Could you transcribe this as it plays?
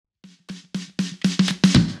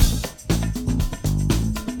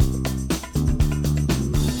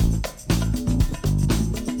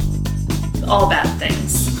all bad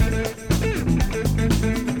things.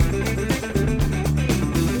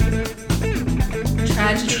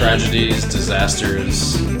 Tragedies,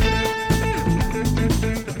 disasters.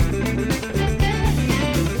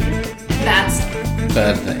 That's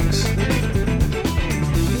Bad things.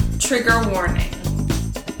 trigger warning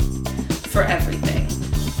for everything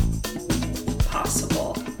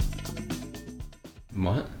possible.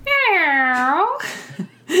 What?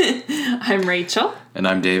 I'm Rachel. And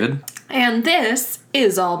I'm David. And this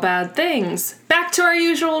is All Bad Things. Back to our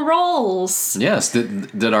usual roles. Yes,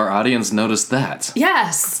 did our audience notice that?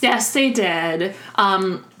 Yes, they did.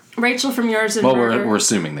 Rachel from Yours and Well, Murder. we're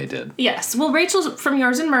assuming they did. Yes. Well, Rachel from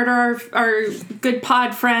Yours and Murder, our good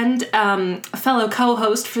pod friend, fellow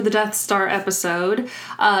co-host for the Death Star episode,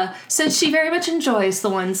 says she very much enjoys the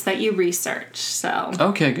ones that you research. So,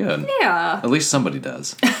 Okay, good. yeah. At least somebody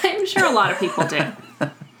does. I'm sure a lot of people do.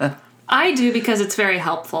 I do because it's very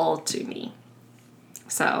helpful to me.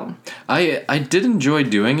 So, I did enjoy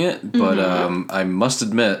doing it, but I must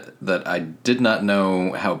admit that I did not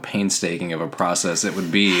know how painstaking of a process it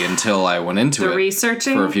would be until I went into the it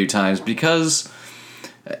researching for a few times because,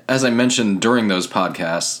 as I mentioned during those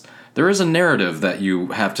podcasts, there is a narrative that you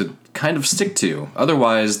have to kind of stick to.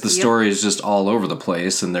 Otherwise, the story is just all over the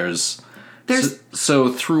place, and there's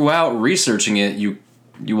so throughout researching it, you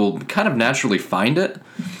will kind of naturally find it,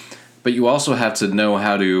 but you also have to know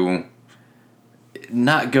how to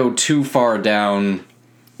not go too far down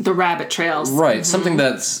the rabbit trails. right, Mm-hmm. something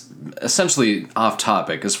that's essentially off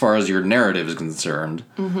topic as far as your narrative is concerned.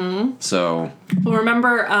 Mm-hmm. So, Well,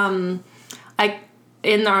 remember,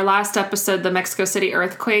 in our last episode, the Mexico City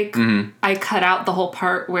earthquake, I cut out the whole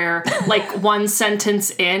part where, like, one sentence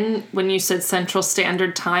in, when you said Central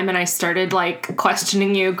Standard Time, and I started, like,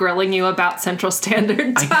 questioning you, grilling you about Central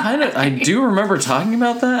Standard Time. I do remember talking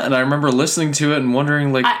about that, and I remember listening to it and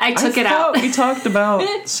wondering, like, I took it out. We talked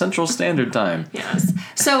about Central Standard Time. Yes.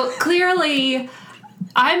 So, clearly,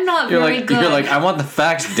 I'm not very good. You're like, I want the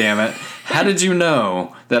facts, damn it. How did you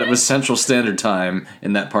know that it was Central Standard Time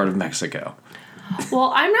in that part of Mexico?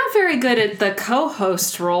 Well, I'm not very good at the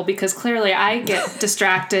co-host role because clearly I get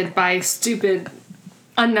distracted by stupid,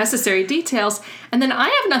 unnecessary details, and then I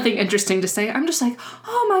have nothing interesting to say. I'm just like,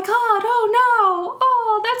 oh my god, oh no,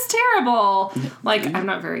 oh, that's terrible. Like, I'm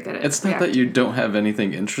not very good at it. It's not that you don't have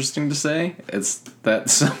anything interesting to say. It's that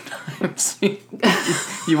sometimes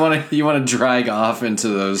you want to drag off into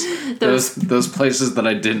those places that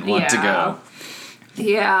I didn't want to go.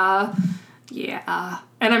 Yeah.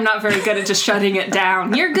 And I'm not very good at just shutting it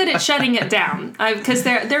down. You're good at shutting it down. Because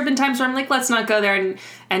there have been times where I'm like, let's not go there,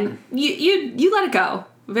 and you let it go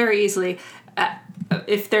very easily.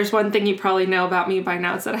 If there's one thing you probably know about me by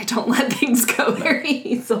now, it's that I don't let things go very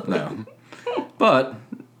easily. No. But,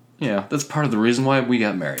 yeah, that's part of the reason why we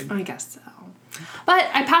got married. I guess so. But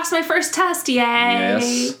I passed my first test, yay!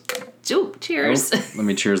 Yes. Ooh, cheers. Oh, let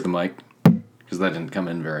me cheers the mic, because that didn't come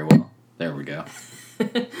in very well. There we go.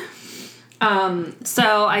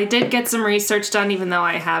 So I did get some research done, even though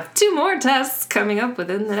I have 2 more tests coming up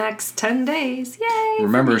within the next 10 days. Yay!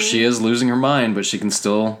 Remember, she is losing her mind, but she can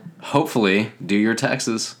still, hopefully, do your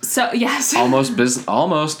taxes. So, yes. Almost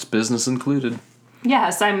business included.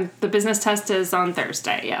 Yes, the business test is on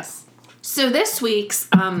Thursday, yes. So this week's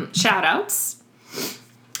shout-outs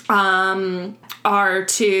are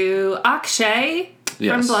to Akshay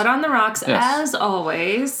from Blood on the Rocks, as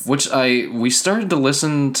always. Which we started to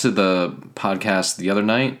listen to the podcast the other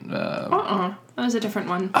night. That was a different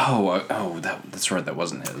one. That's right, that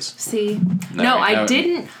wasn't his. See? No, I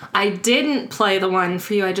didn't play the one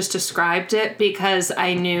for you, I just described it because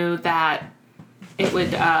I knew that it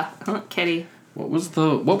would, Kitty. What was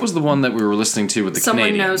the one that we were listening to with the Someone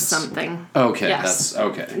Canadians? Knows Something. Okay, yes. that's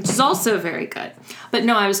okay. Which is also very good. But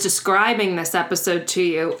no, I was describing this episode to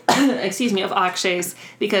you, of Akshay's,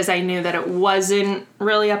 because I knew that it wasn't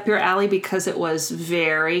really up your alley because it was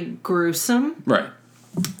very gruesome. Right.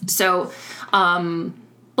 So,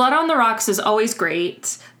 Blood on the Rocks is always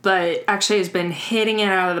great, but Akshay has been hitting it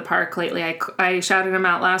out of the park lately. I shouted him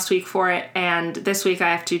out last week for it, and this week I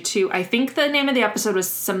have to too. I think the name of the episode was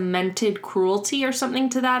Cemented Cruelty or something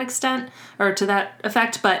to that extent, or to that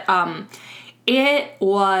effect, but it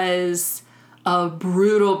was a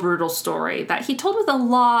brutal, brutal story that he told with a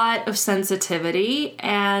lot of sensitivity,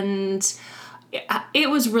 and it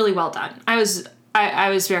was really well done. I was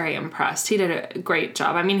very impressed. He did a great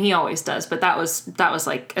job. I mean, he always does, but that was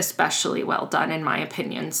like especially well done in my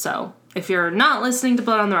opinion. So if you're not listening to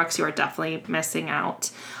Blood on the Rocks, you are definitely missing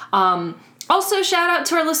out. Also, shout out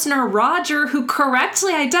to our listener Roger, who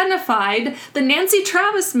correctly identified the Nancy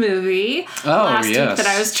Travis movie last week that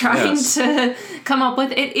I was trying to come up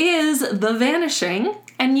with. It is The Vanishing,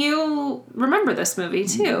 and you remember this movie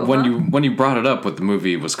too. When you brought it up, what the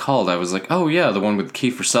movie was called, I was like, oh yeah, the one with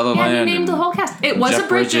Kiefer Sutherland. Yeah, you named the whole cast. It wasn't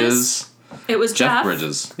Bridges. It was Jeff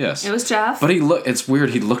Bridges. Yes, it was Jeff. But it's weird.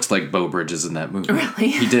 He looked like Beau Bridges in that movie. Really?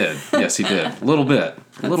 He did. Yes, he did. A little bit.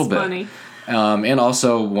 That's funny. And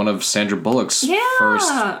also one of Sandra Bullock's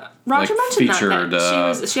first Roger mentioned featured.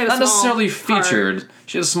 She had a not necessarily part. Featured.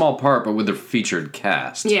 She had a small part, but with her featured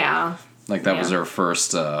cast. Yeah. Like that was her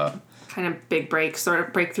first. Kind of big break, sort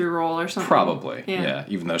of breakthrough role or something. Probably. Yeah.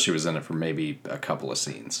 Even though she was in it for maybe a couple of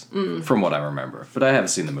scenes, from what I remember. But I haven't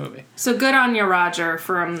seen the movie. So good on you, Roger.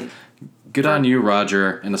 Good on you,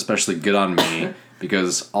 Roger, and especially good on me.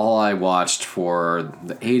 Because all I watched for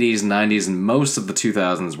the 80s, 90s, and most of the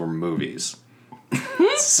 2000s were movies.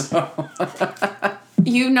 So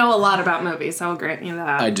you know a lot about movies, I'll grant you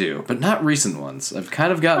that. I do, but not recent ones. I've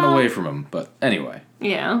kind of gotten away from them, but anyway.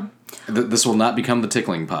 Yeah. This will not become the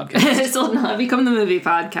tickling podcast. This will not become the movie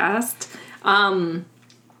podcast.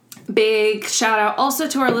 Big shout out also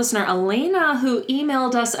to our listener, Elena, who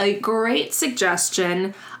emailed us a great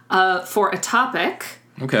suggestion for a topic.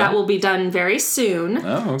 Okay. That will be done very soon.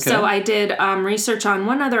 Oh, okay. So I did research on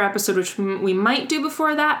one other episode, which we might do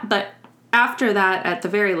before that, but after that, at the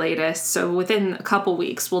very latest, so within a couple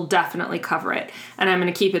weeks, we'll definitely cover it. And I'm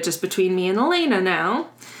going to keep it just between me and Elena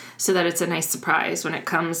now, so that it's a nice surprise when it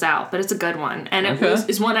comes out. But it's a good one. And it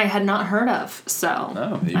is one I had not heard of, so.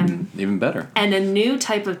 Oh, even better. And a new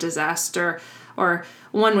type of disaster, or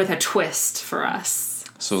one with a twist for us.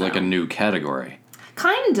 So like a new category.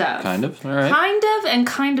 Kind of. Kind of? All right. Kind of and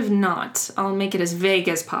kind of not. I'll make it as vague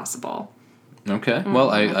as possible. Okay. Well,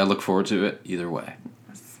 I look forward to it either way.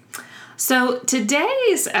 So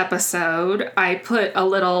today's episode, I put a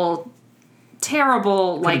little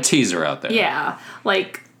terrible, Put a teaser out there. Yeah.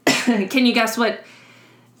 Like, can you guess what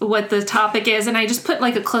the topic is? And I just put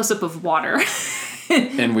like a close-up of water.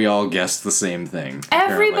 And we all guessed the same thing.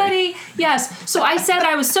 Everybody, yes. So I said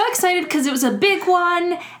I was so excited because it was a big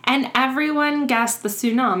one, and everyone guessed the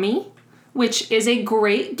tsunami, which is a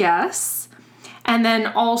great guess. And then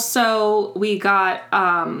also we got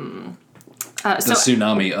the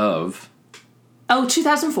tsunami of. Oh,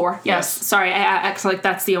 2004. Yes. Yes. Sorry, I act like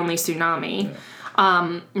that's the only tsunami.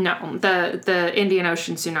 Yeah. No, the Indian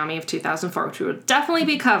Ocean tsunami of 2004, which we will definitely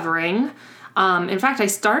be covering. In fact, I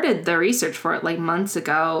started the research for it like months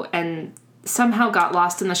ago and somehow got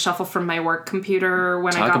lost in the shuffle from my work computer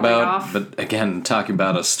when I got laid off. But again, talking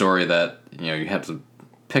about a story that, you have to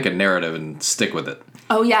pick a narrative and stick with it.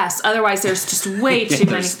 Oh, yes. Otherwise, there's just way too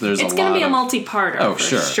many. There's it's going to be a multi-parter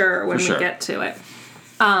for sure when we get to it.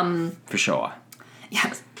 For sure.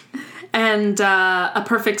 Yes. And A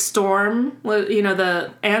Perfect Storm,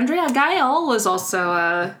 the Andrea Gael was also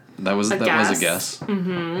a That was a guess.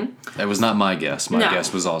 Mm-hmm. That was not my guess. My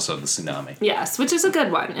guess was also the tsunami. Yes, which is a good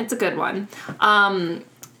one. It's a good one.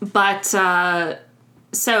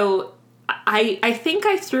 So I think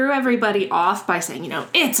I threw everybody off by saying,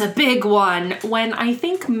 it's a big one, when I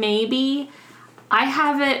think maybe I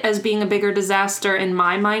have it as being a bigger disaster in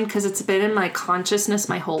my mind because it's been in my consciousness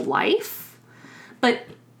my whole life. But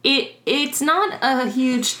it's not a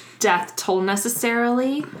huge death toll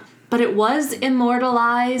necessarily, but it was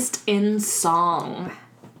immortalized in song.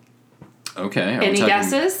 Okay. Any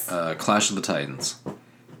guesses? Clash of the Titans.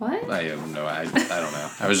 What? I don't know.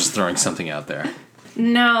 I was just throwing something out there.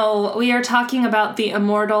 No, we are talking about the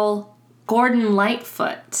immortal Gordon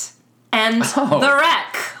Lightfoot and the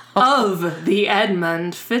wreck of the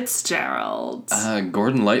Edmund Fitzgerald.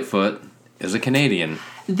 Gordon Lightfoot is a Canadian.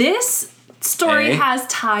 This story has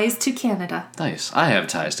ties to Canada. Nice. I have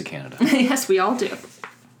ties to Canada. Yes, we all do.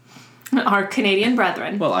 Our Canadian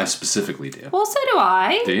brethren. Well, I specifically do. Well, so do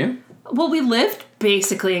I. Do you? Well, we lived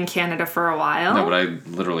basically in Canada for a while. No, but I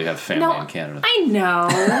literally have family in Canada. I know.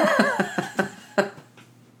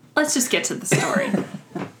 Let's just get to the story.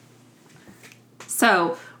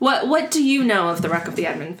 So, what do you know of the wreck of the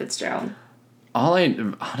Edmund Fitzgerald? All I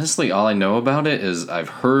know about it is I've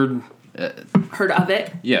heard of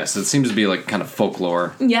it. Yes, it seems to be like kind of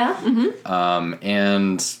folklore. Yeah. Mm-hmm.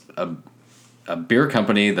 And a beer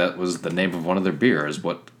company that was the name of one of their beers.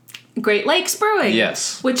 What? Great Lakes Brewing.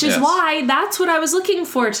 Yes. Which is why that's what I was looking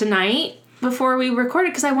for tonight before we recorded,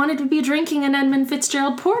 because I wanted to be drinking an Edmund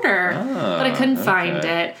Fitzgerald Porter, but I couldn't find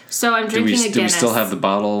it. So I'm drinking a Guinness. Do we still have the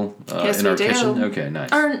bottle in our kitchen? Okay,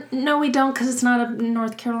 nice. Or no, we don't, because it's not a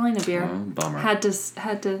North Carolina beer. Oh, bummer. Had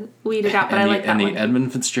to weed it out, but I like that one. And the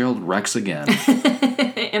Edmund Fitzgerald wrecks again.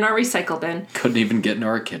 In our recycle bin. Couldn't even get into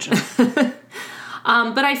our kitchen.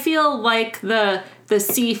 But I feel like the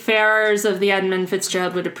seafarers of the Edmund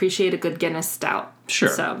Fitzgerald would appreciate a good Guinness stout. Sure.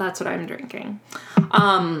 So that's what I'm drinking.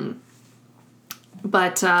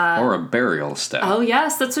 But or a burial stout. oh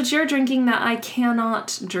yes, that's what you're drinking that I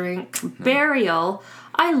cannot drink. Burial.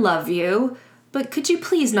 I love you, but could you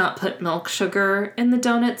please not put milk sugar in the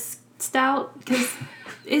donuts stout? Because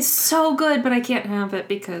it's so good, but I can't have it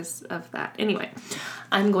because of that. Anyway,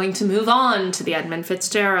 I'm going to move on to the Edmund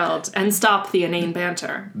Fitzgerald and stop the inane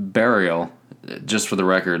banter. Burial, just for the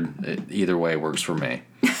record, either way works for me.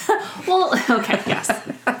 Well, okay, yes.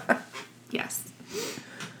 Yes.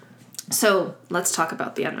 So let's talk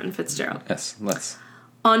about the Edmund Fitzgerald. Yes, let's.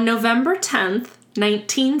 On November 10th,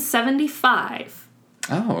 1975.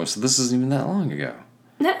 Oh, so this isn't even that long ago.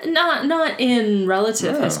 Not in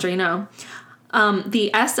relative Oh. history, no.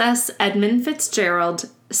 The SS Edmund Fitzgerald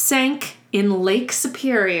sank in Lake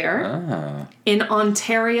Superior in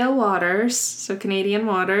Ontario waters, so Canadian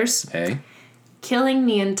waters, Hey. killing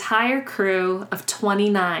the entire crew of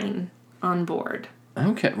 29 on board.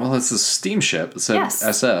 Okay, well, it's a steamship. It said Yes.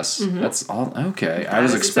 SS. That's all. Okay, I That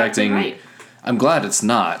was is exactly expecting. right. I'm glad it's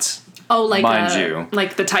not. Oh, like Mind you.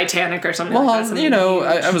 like the Titanic or something like that. Well, something you know,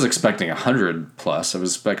 huge. I was expecting 100 plus. I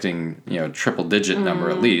was expecting, triple digit number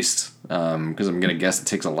at least. Because I'm going to guess it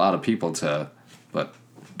takes a lot of people to,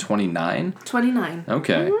 29? 29.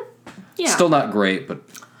 Okay. Yeah. Still not great, but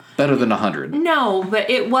better than 100. No, but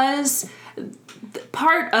it was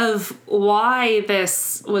part of why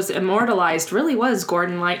this was immortalized really was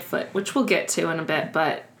Gordon Lightfoot, which we'll get to in a bit,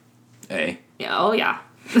 but Hey. yeah, oh yeah.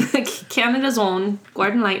 Canada's own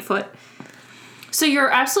Gordon Lightfoot. So you're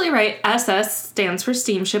absolutely right. SS stands for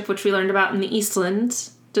steamship, which we learned about in the Eastland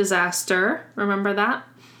disaster. Remember that?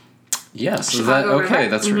 Yes. Is that Chicago okay? River?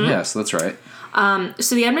 That's yes, that's right.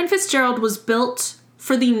 So the Edmund Fitzgerald was built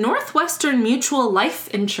for the Northwestern Mutual Life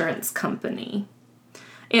Insurance Company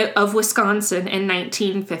of Wisconsin in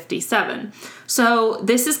 1957. So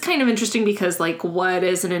this is kind of interesting because, like, what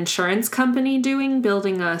is an insurance company doing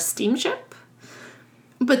building a steamship?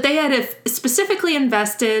 But they had specifically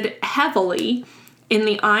invested heavily in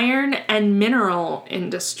the iron and mineral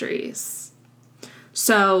industries.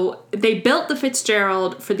 So they built the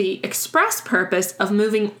Fitzgerald for the express purpose of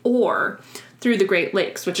moving ore through the Great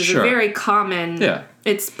Lakes, which is Sure. a very common, Yeah.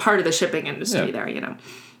 it's part of the shipping industry Yeah. there,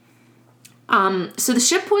 So the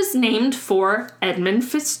ship was named for Edmund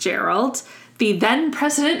Fitzgerald, the then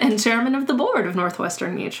president and chairman of the board of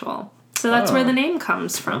Northwestern Mutual. So that's where the name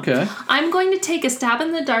comes from. Okay. I'm going to take a stab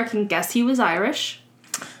in the dark and guess he was Irish.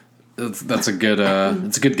 That's a good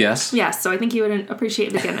it's a good guess. Yes, so I think you would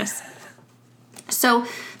appreciate the Guinness. So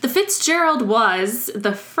the Fitzgerald was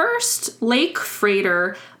the first lake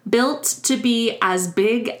freighter built to be as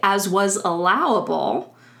big as was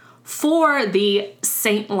allowable for the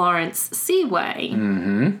St. Lawrence Seaway.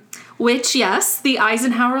 Mm-hmm. Which, yes, the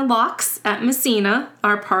Eisenhower locks at Messina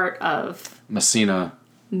are part of Messina.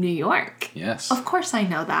 New York. Yes. Of course I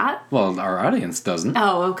know that. Well, our audience doesn't.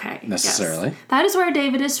 Oh, okay. Necessarily. Yes. That is where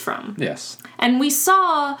David is from. Yes. And we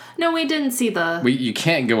didn't see the... You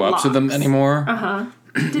can't go up to them Locks. anymore. Uh-huh.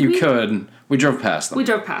 You could. We drove past them. We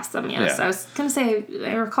drove past them, yes. Yeah. I was going to say,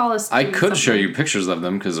 I recall us I doing could show something. you pictures of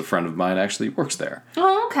them because a friend of mine actually works there.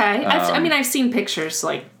 Oh, okay. I've seen pictures,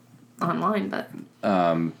 like, online, but...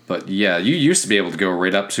 But yeah, you used to be able to go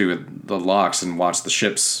right up to the locks and watch the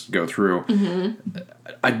ships go through. Mm-hmm.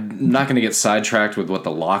 I'm not going to get sidetracked with what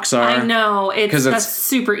the locks are. I know. That's it's-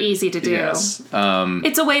 super easy to do. Yes.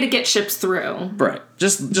 It's a way to get ships through. Right.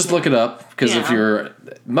 Just look it up because if Yeah.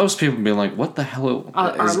 most people be like, what the hell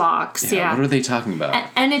Are locks, yeah. What are they talking about?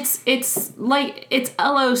 And it's like, it's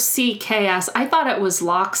LOCKS. I thought it was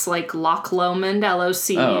locks like Loch Lomond,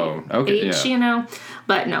 LOCH, Oh, okay, yeah.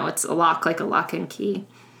 But no, it's a lock like a lock and key.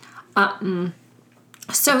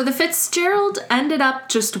 So the Fitzgerald ended up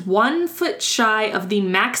just 1 foot shy of the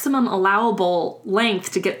maximum allowable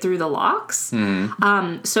length to get through the locks.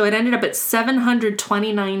 Mm-hmm. So it ended up at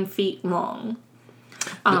 729 feet long.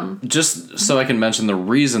 Just so I can mention, the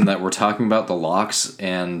reason that we're talking about the locks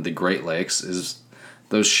and the Great Lakes is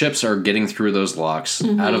those ships are getting through those locks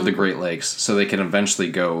out of the Great Lakes so they can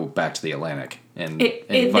eventually go back to the Atlantic and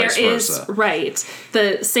vice versa. Right.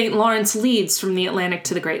 The St. Lawrence leads from the Atlantic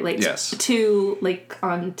to the Great Lakes. Yes. To Lake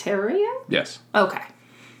Ontario? Yes. Okay.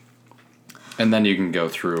 And then you can go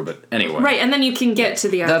through, but anyway. Right, and then you can get to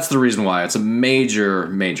the... That's the reason why it's a major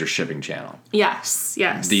shipping channel. Yes.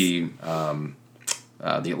 The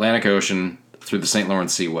Atlantic Ocean through the St.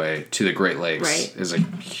 Lawrence Seaway to the Great Lakes Right. is a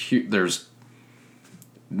huge... There's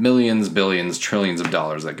millions, billions, trillions of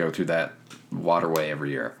dollars that go through that waterway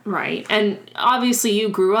every year. Right. And obviously you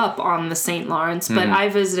grew up on the St. Lawrence, but I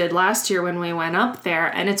visited last year when we went up there,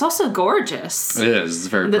 and it's also gorgeous. It is. It's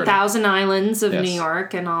very pretty. The Thousand Islands of New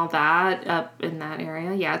York and all that up in that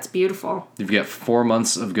area. Yeah, it's beautiful. You've got 4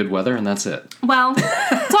 months of good weather, and that's it. Well,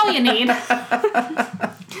 that's all you need.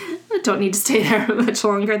 I don't need to stay there much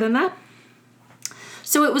longer than that.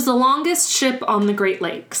 So it was the longest ship on the Great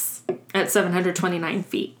Lakes at 729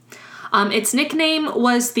 feet. Its nickname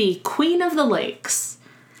was the Queen of the Lakes,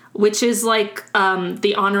 which is like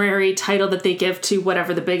the honorary title that they give to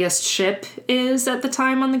whatever the biggest ship is at the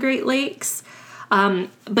time on the Great Lakes. But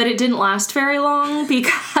it didn't last very long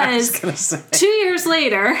because 2 years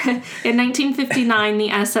later, in 1959, the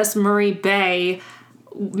SS Murray Bay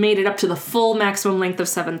made it up to the full maximum length of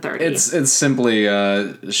 730. It's simply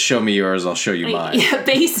show me yours, I'll show you mine. Yeah,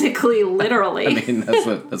 basically, literally. I mean, that's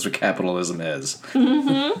what capitalism is.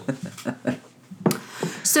 Mm-hmm.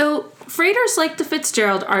 So freighters like the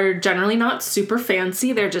Fitzgerald are generally not super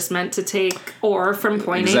fancy. They're just meant to take ore from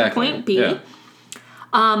point A to point B. Yeah.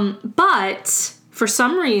 But for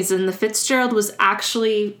some reason, the Fitzgerald was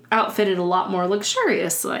actually outfitted a lot more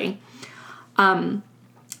luxuriously.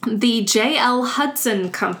 The J.L. Hudson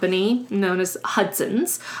Company, known as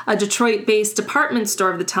Hudson's, a Detroit-based department store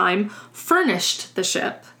of the time, furnished the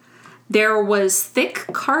ship. There was thick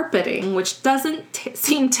carpeting, which doesn't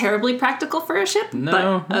seem terribly practical for a ship, No, but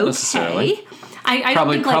not okay. necessarily. I don't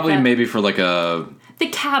think probably like maybe for like a... the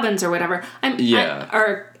cabins or whatever.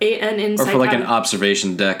 Or Inside for like cabin. an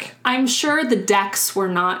observation deck. I'm sure the decks were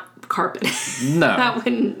not carpeted. No. That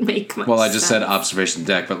wouldn't make much Well, I just sense. said observation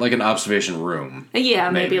deck, but like an observation room. Yeah,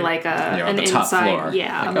 maybe like an the top inside. floor.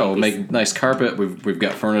 Yeah, Like, we'll make nice carpet. We've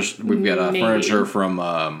got furnished. We've got Maybe. furniture from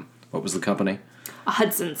what was the company?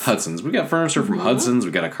 Hudson's. Hudson's. We got furniture from Hudson's.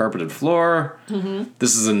 We got a carpeted floor. Mm-hmm.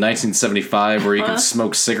 This is in 1975, where you can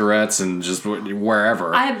smoke cigarettes and just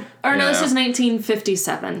wherever. This is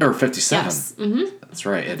 1957. Or 57. Yes. Mm-hmm. That's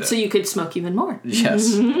right. So you could smoke even more.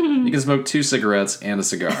 Yes. You can smoke 2 cigarettes and a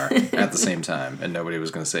cigar at the same time, and nobody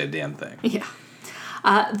was going to say a damn thing. Yeah.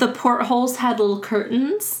 The portholes had little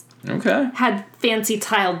curtains. Okay. Had fancy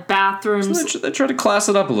tiled bathrooms. So they tried to class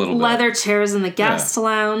it up a little bit. Leather chairs in the guest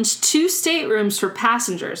lounge. 2 staterooms for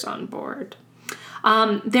passengers on board.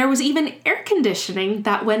 There was even air conditioning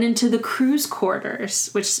that went into the crew's quarters,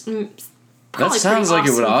 which That sounds like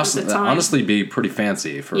it would awesome honestly be pretty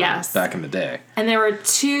fancy for Yes. back in the day. And there were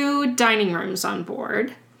 2 dining rooms on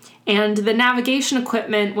board, and the navigation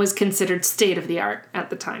equipment was considered state-of-the-art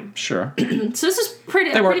at the time. Sure. So this is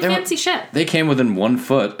pretty fancy ship. They came within 1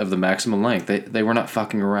 foot of the maximum length. They were not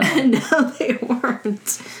fucking around. No, they weren't.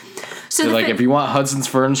 So They're like, if you want Hudson's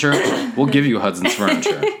furniture, we'll give you Hudson's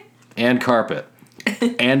furniture. And carpet.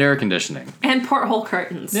 And air conditioning. and porthole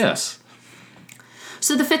curtains. Yes.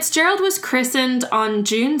 So the Fitzgerald was christened on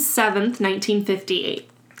June 7th, 1958.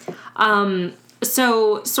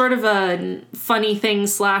 So sort of a funny thing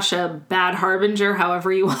 / a bad harbinger,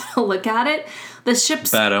 however you want to look at it. The ship's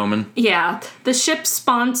Bad omen. Yeah. The ship's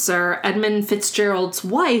sponsor, Edmund Fitzgerald's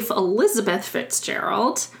wife, Elizabeth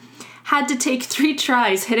Fitzgerald, had to take 3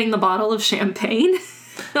 tries hitting the bottle of champagne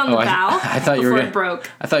on the bow I thought you were before it broke.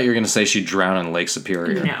 I thought you were going to say she drowned in Lake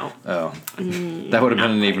Superior. No. Oh. That would have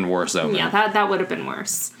been an even worse omen. Yeah, that would have been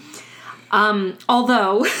worse.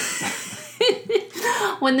 Although,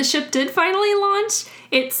 when the ship did finally launch,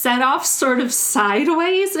 it set off sort of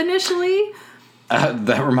sideways initially.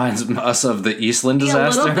 That reminds us of the Eastland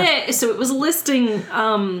disaster. Yeah, a little bit. So it was listing,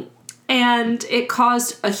 and it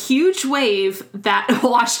caused a huge wave that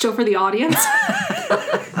washed over the audience.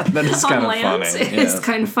 That is on kind of land. funny. It's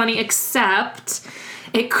kind of funny, except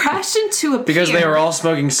it crashed into a Because pier. they were all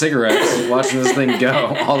smoking cigarettes watching this thing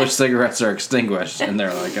go. All their cigarettes are extinguished, and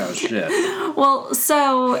they're like, oh shit. Well,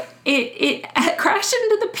 so it crashed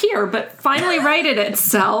into the pier, but finally righted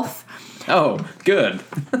itself. Oh, good.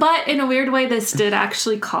 But in a weird way, this did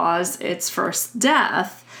actually cause its first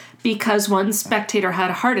death because one spectator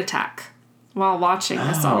had a heart attack while watching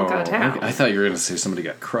this all go down. Okay. I thought you were going to say somebody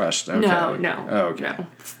got crushed. Okay. No. Oh, okay. No.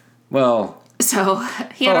 Well, So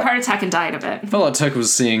he had a heart attack and died of it. all it took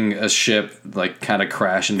was seeing a ship like kind of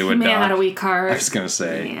crash into a Man dock. had a weak heart. I was going to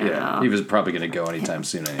say, yeah. He was probably going to go anytime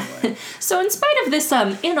soon anyway. So in spite of this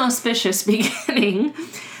inauspicious beginning,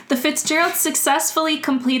 the Fitzgerald successfully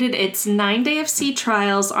completed its 9-day of sea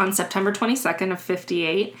trials on September 22nd of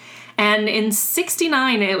 58, and in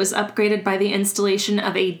 69 it was upgraded by the installation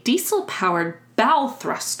of a diesel-powered bow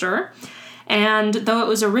thruster, and though it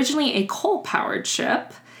was originally a coal-powered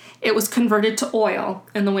ship, it was converted to oil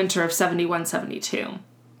in the winter of 71-72.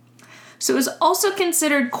 So it was also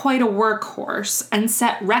considered quite a workhorse and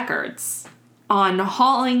set records on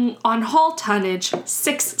hull tonnage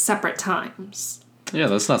 6 separate times. Yeah,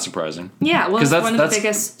 that's not surprising. Yeah, well, it's one of the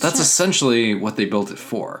biggest That's ships. essentially what they built it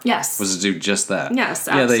for. Yes. Was to do just that. Yes,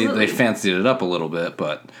 Yeah, absolutely. they fancied it up a little bit,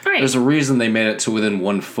 but Right. there's a reason they made it to within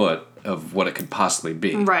 1 foot of what it could possibly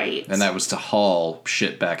be. Right. And that was to haul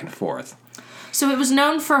shit back and forth. So it was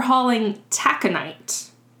known for hauling taconite,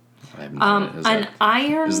 I have no idea. an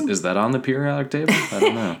iron... Is that on the periodic table? I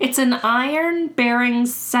don't know. It's an iron-bearing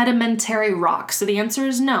sedimentary rock. So the answer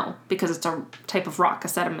is no, because it's a type of rock, a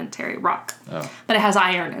sedimentary rock. Oh. But it has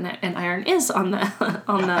iron in it, and iron is on the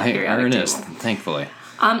periodic Iron table. is, thankfully.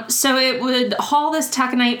 So it would haul this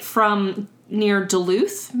taconite from near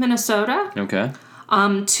Duluth, Minnesota, Okay.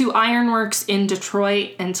 to ironworks in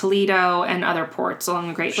Detroit and Toledo and other ports along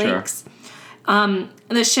the Great Sure. Lakes.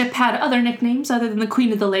 The ship had other nicknames other than the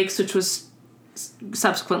Queen of the Lakes, which was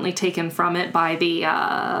subsequently taken from it by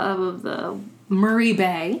the Murray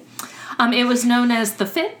Bay. It was known as the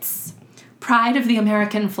Fitz, Pride of the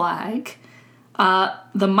American Flag,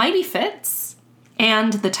 the Mighty Fitz,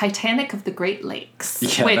 and the Titanic of the Great Lakes.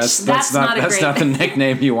 Yeah, which that's not a great the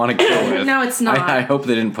nickname you want to go with. No, it's not. I hope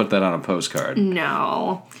they didn't put that on a postcard.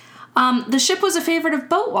 No. The ship was a favorite of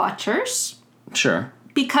boat watchers Sure.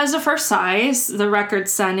 because of her size, the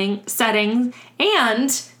setting,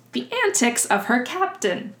 and the antics of her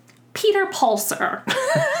captain, Peter Pulser,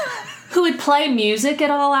 who would play music at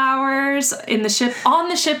all hours on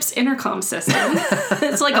the ship's intercom system.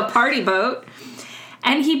 It's like a party boat.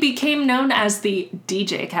 And he became known as the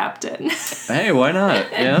DJ Captain. Hey, why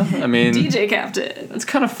not? Yeah, I mean, DJ Captain. it's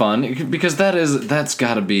kind of fun because that's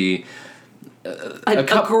got to be A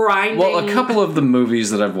grinding... Well, a couple of the movies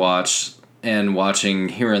that I've watched and watching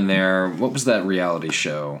here and there. What was that reality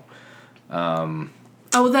show?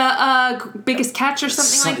 Oh, the Biggest Catch or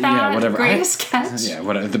something like that? Yeah, whatever. Greatest Catch? Yeah,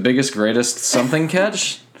 whatever. The biggest, greatest something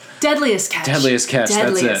catch. Deadliest Catch. Deadliest Catch, that's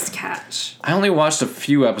it. Deadliest Catch. I only watched a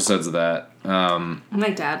few episodes of that. My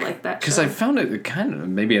dad liked that Because show. I found it kind of,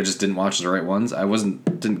 maybe I just didn't watch the right ones. I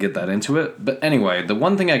didn't get that into it. But anyway, the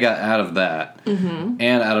one thing I got out of that, and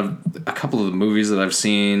out of a couple of the movies that I've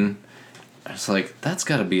seen, I was like, that's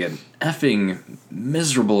got to be an effing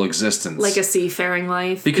miserable existence. Like a seafaring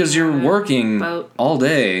life. Because being you're on a working boat. all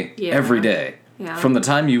day, Yeah. every day. Yeah. From the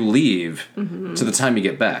time you leave to the time you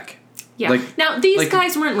get back. Yeah. Like- now, these like-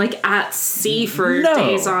 guys weren't like at sea for No.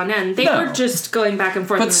 days on end. They No. were just going back and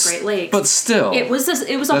forth in the Great Lakes. But still. it was a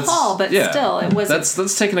that's- haul, but yeah. still, it was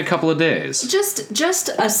That's taken a couple of days. just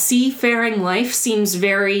a seafaring life seems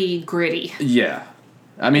very gritty. Yeah.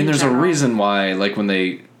 I mean, there's general. a reason why, like, when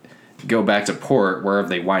they go back to port, wherever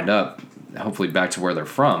they wind up, hopefully back to where they're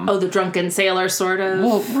from. Oh, the drunken sailor sort of.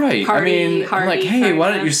 Well, right. Party, I mean, I'm hardy like, hey, why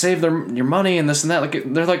kinda. don't you save your money and this and that? Like,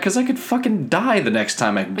 they're like, because I could fucking die the next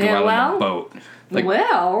time I go Yeah, out on well, a boat. Like,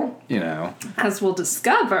 well, you know. as we'll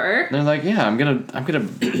discover. They're like, yeah, I'm gonna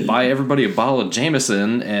buy everybody a bottle of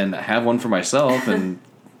Jameson and have one for myself and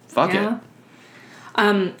fuck Yeah.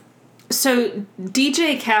 it. So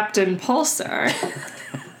DJ Captain Pulsar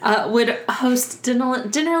would host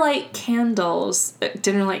dinner light candles.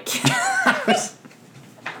 Dinner light candles.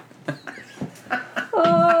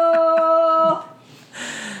 Oh,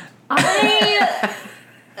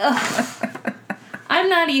 I'm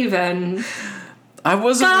not even. I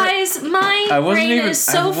wasn't. Guys, my I wasn't brain even. is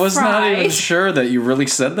so I was fried. not even sure that you really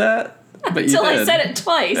said that, but you Until did. I said it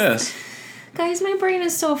twice. Yes. Guys, my brain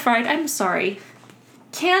is so fried. I'm sorry.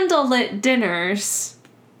 Candlelit dinners.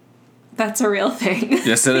 That's a real thing.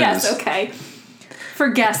 Yes, it yes, is. okay. For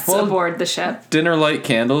guests Well, aboard the ship. Dinner light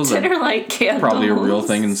candles are Dinner light candles. probably a real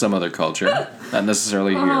thing in some other culture, not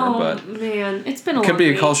necessarily here, Oh, but man. It's been a could long be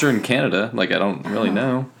a week. culture in Canada. Like I don't really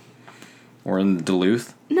know, or in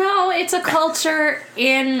Duluth. No, it's a culture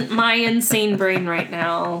in my insane brain right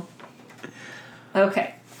now.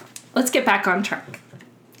 Okay. Let's get back on track.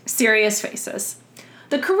 Serious faces.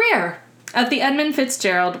 The career of the Edmund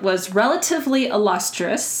Fitzgerald was relatively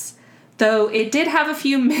illustrious, though it did have a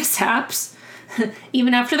few mishaps,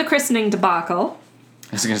 even after the christening debacle.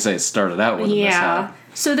 I was gonna say it started out with a Yeah. mishap.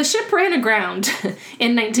 So the ship ran aground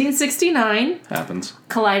in 1969, Happens.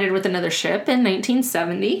 collided with another ship in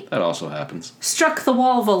 1970, That also happens. struck the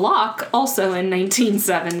wall of a lock also in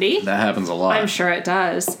 1970. That happens a lot. I'm sure it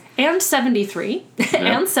does. And 73,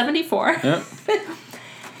 and 74, Yep.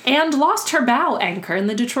 and lost her bow anchor in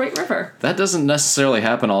the Detroit River. That doesn't necessarily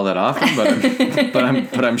happen all that often,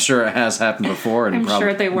 but I'm sure it has happened before, and I'm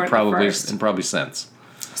sure they weren't the probably first. and probably since.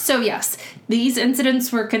 So yes, these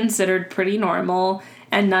incidents were considered pretty normal,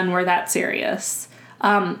 and none were that serious.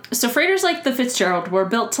 So freighters like the Fitzgerald were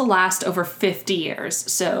built to last over 50 years.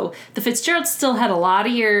 So the Fitzgerald still had a lot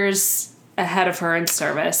of years ahead of her in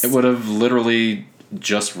service. It would have literally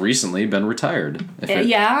just recently been retired. If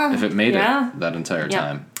it made it that entire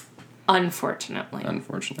time. Unfortunately.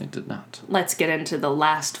 Unfortunately, it did not. Let's get into the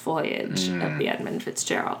last voyage of the Edmund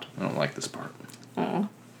Fitzgerald. I don't like this part.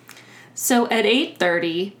 So at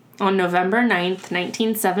 8:30 on November 9th,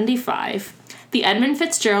 1975, the Edmund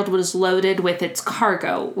Fitzgerald was loaded with its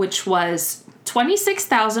cargo, which was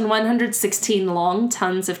 26,116 long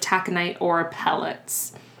tons of taconite ore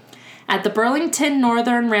pellets, at the Burlington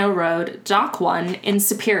Northern Railroad, Dock 1 in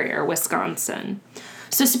Superior, Wisconsin.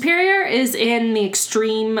 So Superior is in the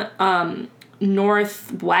extreme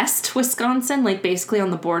northwest Wisconsin, like basically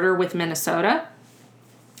on the border with Minnesota,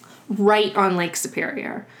 right on Lake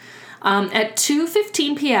Superior. At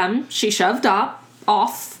 2:15 p.m., she shoved up.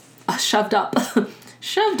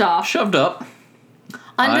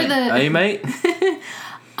 Aye, mate.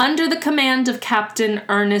 Under the command of Captain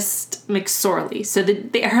Ernest McSorley. So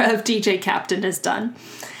the era of DJ Captain is done.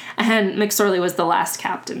 And McSorley was the last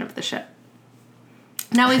captain of the ship.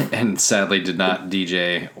 Now and sadly did not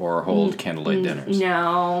DJ or hold candlelight dinners.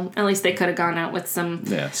 No. At least they could have gone out with some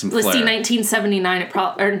flair. Let's see, 1979,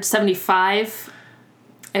 or 75,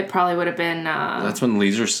 it probably would have been... That's when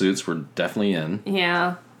leisure suits were definitely in.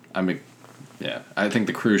 Yeah. I think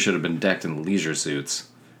the crew should have been decked in leisure suits.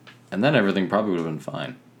 And then everything probably would have been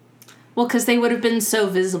fine. Well, because they would have been so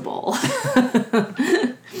visible.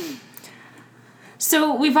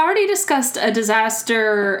 So we've already discussed a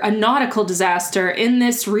nautical disaster in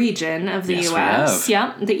this region of the U.S.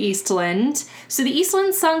 Yeah, the Eastland. So the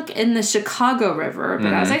Eastland sunk in the Chicago River,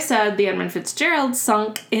 but as I said, the Edmund Fitzgerald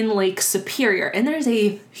sunk in Lake Superior. And there's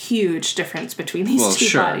a huge difference between these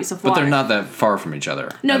two bodies of water. But they're not that far from each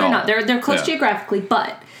other. No, they're not. They're close geographically,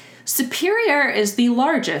 but Superior is the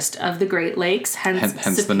largest of the Great Lakes, hence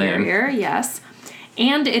Superior, the name. Yes.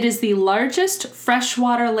 And it is the largest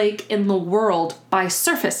freshwater lake in the world by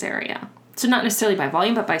surface area. So not necessarily by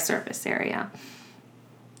volume, but by surface area.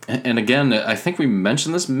 And again, I think we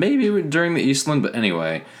mentioned this maybe during the Eastland, but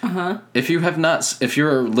anyway. If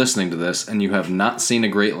you're listening to this and you have not seen a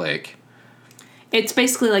Great Lake, it's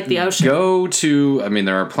basically like the ocean.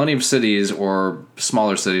 There are plenty of cities or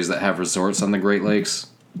smaller cities that have resorts on the Great Lakes.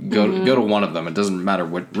 Go to one of them. It doesn't matter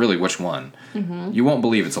which one. You won't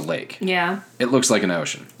believe it's a lake. Yeah. It looks like an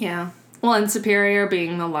ocean. Yeah. Well, and Superior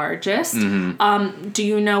being the largest. Do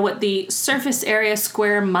you know what the surface area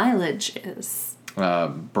square mileage is?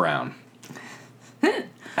 Brown. I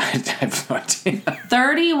have no idea.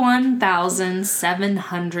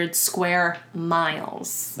 31,700 square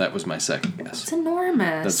miles. That was my second guess. It's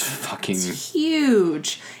enormous. That's fucking... It's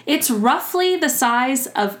huge. It's roughly the size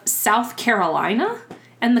of South Carolina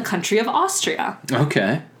and the country of Austria.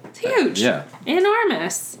 Okay. It's huge. Yeah.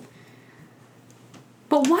 Enormous.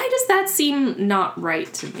 But why does that seem not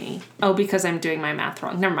right to me? Oh, because I'm doing my math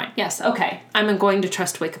wrong. Never mind. Yes, okay. I'm going to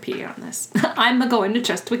trust Wikipedia on this. I'm going to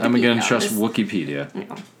trust Wikipedia. I'm going to trust Wikipedia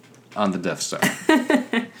Yeah. on the Death Star.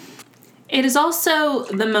 It is also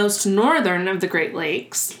the most northern of the Great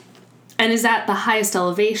Lakes and is at the highest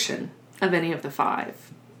elevation of any of the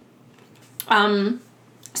five.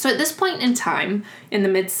 So at this point in time, in the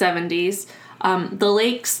mid-70s, the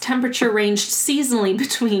lake's temperature ranged seasonally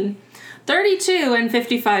between 32 and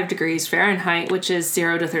 55 degrees Fahrenheit, which is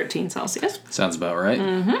 0 to 13 Celsius. Sounds about right.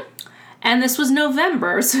 And this was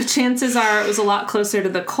November, so chances are it was a lot closer to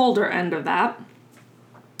the colder end of that.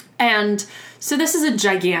 And so this is a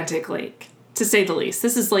gigantic lake, to say the least.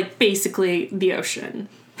 This is like basically the ocean.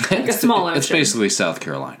 Like a small ocean. It's basically South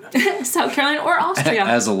Carolina. South Carolina or Austria.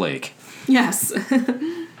 As a lake. Yes.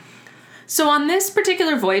 So on this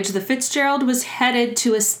particular voyage, the Fitzgerald was headed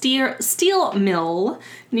to a steel mill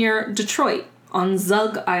near Detroit on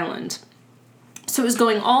Zug Island. So it was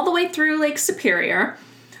going all the way through Lake Superior,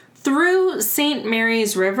 through St.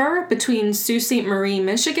 Mary's River between Sault Ste. Marie,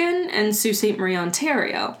 Michigan and Sault Ste. Marie,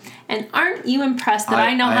 Ontario. And aren't you impressed that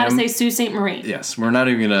I know how to say Sault Ste. Marie? Yes, we're not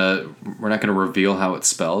gonna reveal how it's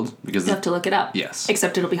spelled because you have to look it up. Yes.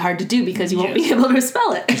 Except it'll be hard to do because you won't be able to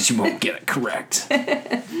spell it. Because you won't get it correct.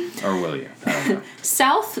 Or will you? I don't know.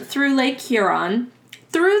 South through Lake Huron,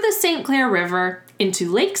 through the St. Clair River, into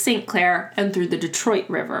Lake St. Clair, and through the Detroit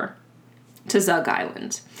River to Zug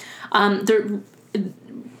Island.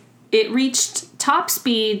 It reached top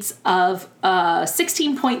speeds of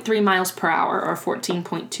 16.3 miles per hour or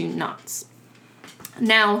 14.2 knots.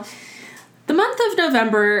 Now, the month of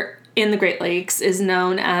November in the Great Lakes is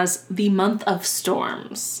known as the month of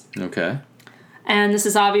storms. Okay. And this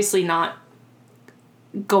is obviously not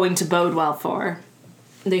going to bode well for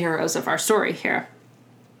the heroes of our story here.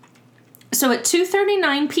 So at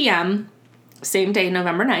 2:39 p.m., same day,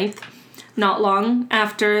 November 9th, not long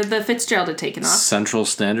after the Fitzgerald had taken off. Central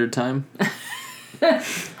Standard Time?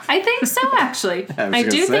 I think so, actually. I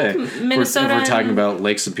do think Minnesota... If we're talking about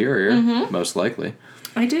Lake Superior, most likely.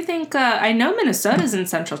 I do think... I know Minnesota's in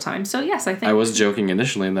Central Time, so yes, I think... I was joking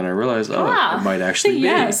initially, and then I realized, it might actually be.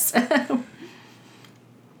 Yes.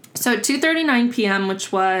 So at 2:39 p.m.,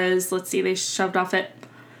 which was... Let's see, they shoved off at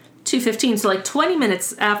 2:15, so like 20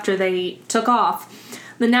 minutes after they took off,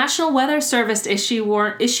 the National Weather Service issued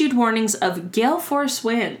warnings of gale force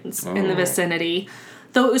winds in the vicinity,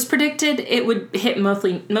 though it was predicted it would hit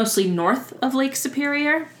mostly north of Lake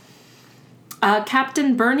Superior.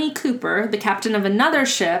 Captain Bernie Cooper, the captain of another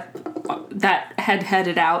ship that had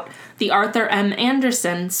headed out, the Arthur M.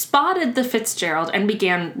 Anderson, spotted the Fitzgerald and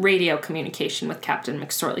began radio communication with Captain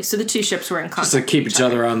McSorley. So the two ships were in contact. Just to keep each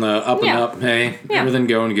other on the up and up. Hey, everything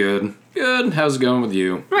going good. Good. How's it going with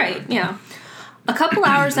you? Right, yeah. A couple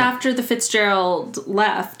hours after the Fitzgerald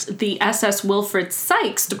left, the SS Wilfred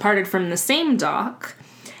Sykes departed from the same dock,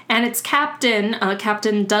 and its captain,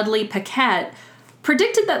 Captain Dudley Paquette,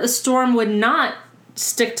 predicted that the storm would not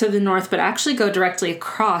stick to the north, but actually go directly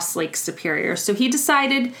across Lake Superior. So he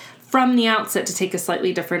decided from the outset to take a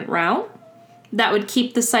slightly different route that would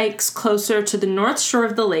keep the Sykes closer to the north shore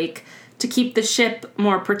of the lake to keep the ship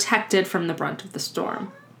more protected from the brunt of the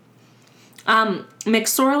storm.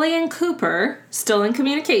 McSorley and Cooper, still in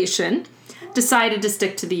communication, decided to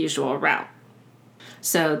stick to the usual route.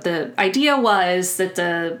 So the idea was that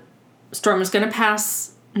the storm was going to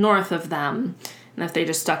pass north of them, and if they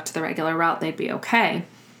just stuck to the regular route, they'd be okay.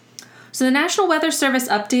 So the National Weather Service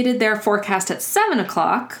updated their forecast at 7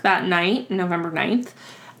 o'clock that night, November 9th,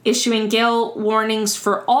 issuing gale warnings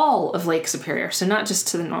for all of Lake Superior, so not just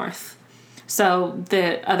to the north. So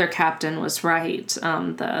the other captain was right.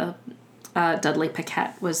 Dudley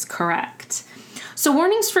Paquette was correct. So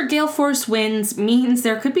warnings for gale force winds means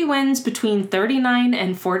there could be winds between 39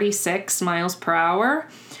 and 46 miles per hour,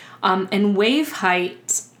 and wave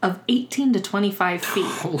height of 18 to 25 feet.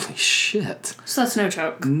 Holy shit. So that's no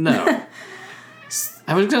joke. No.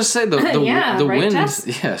 I was going to say the right, wind, Tess?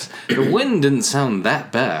 yes, the wind didn't sound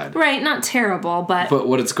that bad. Right, not terrible, but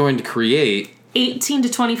what it's going to create 18 to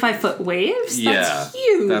 25 foot waves? That's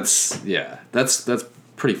huge. That's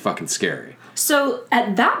pretty fucking scary. So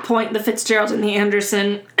at that point, the Fitzgerald and the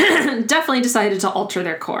Anderson definitely decided to alter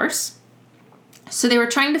their course. So they were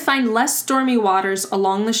trying to find less stormy waters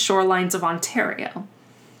along the shorelines of Ontario.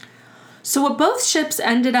 So what both ships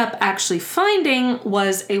ended up actually finding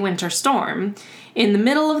was a winter storm in the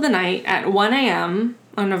middle of the night at 1 a.m.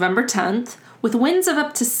 on November 10th, with winds of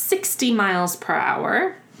up to 60 miles per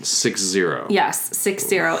hour. 60. Yes,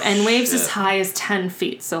 60. And waves as high as 10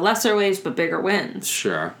 feet. So lesser waves, but bigger winds.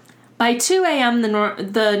 Sure. By 2 a.m.,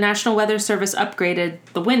 the National Weather Service upgraded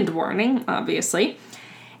the wind warning, obviously.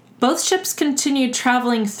 Both ships continued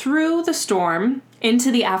traveling through the storm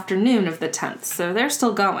into the afternoon of the 10th, so they're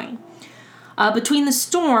still going. Between the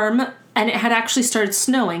storm, and it had actually started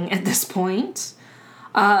snowing at this point,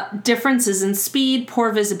 differences in speed,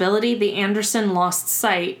 poor visibility, the Anderson lost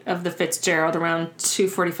sight of the Fitzgerald around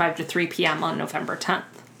 2:45 to 3 p.m. on November 10th.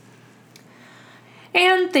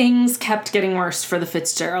 And things kept getting worse for the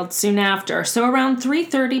Fitzgerald soon after. So around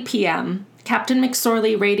 3:30 p.m., Captain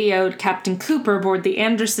McSorley radioed Captain Cooper aboard the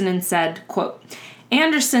Anderson and said, quote,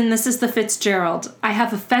 "Anderson, this is the Fitzgerald. I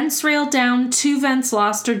have a fence rail down, 2 vents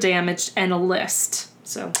lost or damaged, and a list."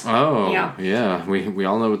 So, yeah. We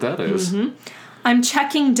all know what that is. Mm-hmm. "I'm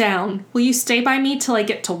checking down. Will you stay by me till I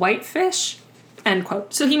get to Whitefish?" End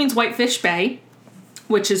quote. So he means Whitefish Bay,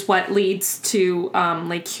 which is what leads to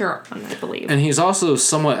Lake Huron, I believe. And he's also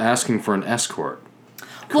somewhat asking for an escort.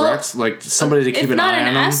 Correct? Well, like somebody to keep an eye on him?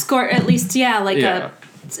 If not an escort, at least,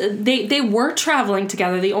 they were traveling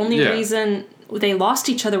together. The only reason they lost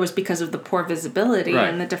each other was because of the poor visibility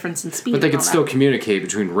and the difference in speed. But they could still communicate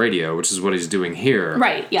between radio, which is what he's doing here.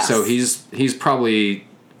 Right, yes. So he probably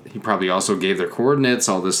also gave their coordinates,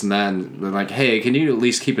 all this and that, and they're like, hey, can you at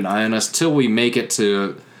least keep an eye on us till we make it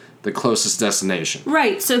to the closest destination?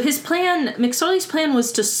 Right, so McSorley's plan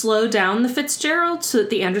was to slow down the Fitzgerald so that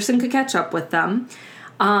the Anderson could catch up with them.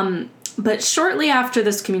 But shortly after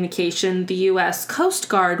this communication, the U.S. Coast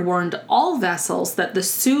Guard warned all vessels that the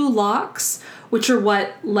Soo locks, which are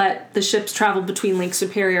what let the ships travel between Lake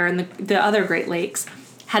Superior and the other Great Lakes,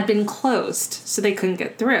 had been closed, so they couldn't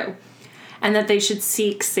get through, and that they should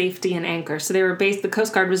seek safety and anchor. So the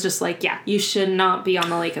Coast Guard was just like, you should not be on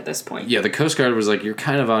the lake at this point. Yeah, the Coast Guard was like, you're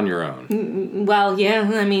kind of on your own. Well,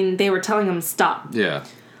 yeah, I mean, they were telling them to stop. Yeah.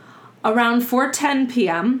 Around 4:10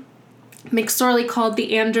 p.m., McSorley called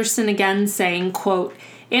the Anderson again, saying, quote,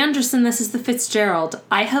 "Anderson, this is the Fitzgerald.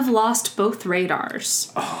 I have lost both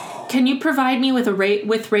radars. Oh. Can you provide me with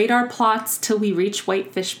with radar plots till we reach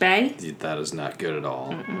Whitefish Bay? That is not good at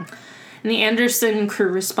all. And the Anderson crew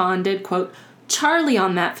responded, quote, Charlie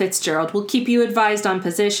on that, Fitzgerald. Will keep you advised on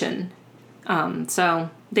position. So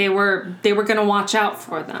they were going to watch out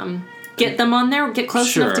for them. Get them on there, get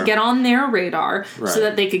close enough to get on their radar so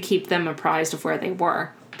that they could keep them apprised of where they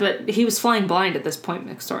were. But he was flying blind at this point,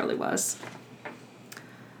 McSorley was.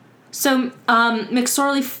 So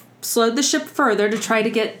McSorley slowed the ship further to try to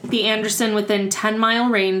get the Anderson within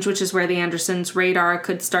 10-mile range, which is where the Anderson's radar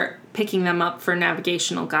could start picking them up for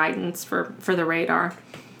navigational guidance for the radar.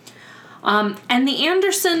 And the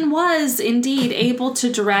Anderson was indeed able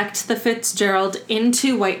to direct the Fitzgerald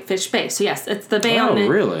into Whitefish Bay. So yes, it's the bay on the... Oh,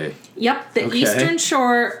 really? Yep, the eastern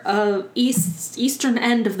shore of eastern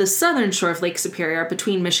end of the southern shore of Lake Superior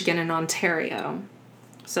between Michigan and Ontario.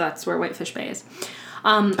 So that's where Whitefish Bay is.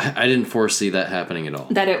 I didn't foresee that happening at all.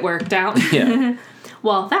 That it worked out. Yeah.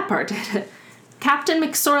 Well, that part did. Captain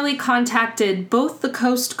McSorley contacted both the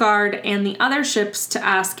Coast Guard and the other ships to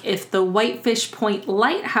ask if the Whitefish Point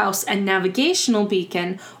Lighthouse and navigational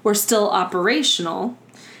beacon were still operational.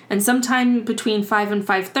 And sometime between 5 and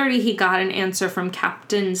 5:30, he got an answer from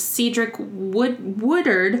Captain Cedric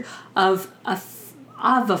Woodard of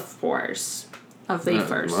Avafors.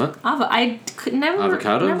 What? I could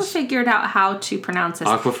never figured out how to pronounce this.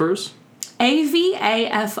 Aquifers?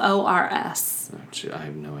 Avafors. Oh, gee, I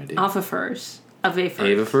have no idea. Avafors.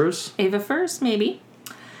 Avafors, maybe.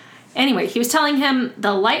 Anyway, he was telling him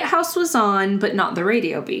the lighthouse was on, but not the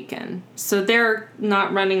radio beacon. So they're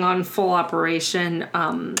not running on full operation.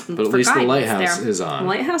 But at least the lighthouse is on. The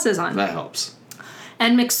lighthouse is on. That helps.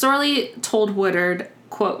 And McSorley told Woodard,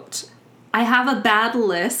 quote, I have a bad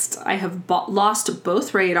list. I have lost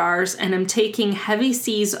both radars and am taking heavy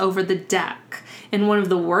seas over the deck in one of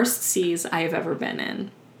the worst seas I have ever been in.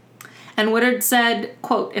 And Woodard said,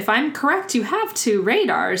 quote, if I'm correct, you have 2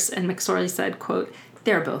 radars. And McSorley said, quote,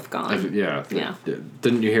 they're both gone. Yeah.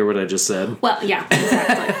 Didn't you hear what I just said? Well, yeah,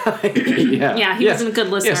 exactly. Yeah, he wasn't a good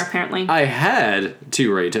listener, apparently. I had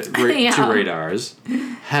 2 radars.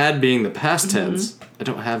 Had being the past tense. I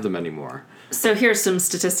don't have them anymore. So here's some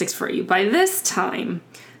statistics for you. By this time,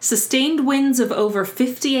 sustained winds of over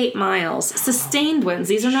 58 miles, sustained winds,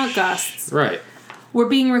 these are not gusts, right, were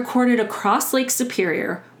being recorded across Lake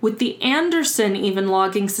Superior, with the Anderson even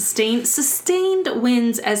logging sustained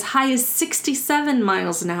winds as high as 67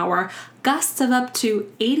 miles an hour, gusts of up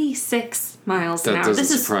to 86 miles an hour.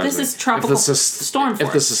 This is tropical storm force.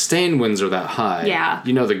 If the sustained winds are that high,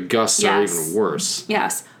 you know the gusts are even worse.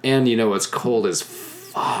 Yes. And you know it's cold as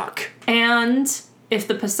fuck. And if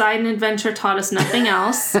the Poseidon Adventure taught us nothing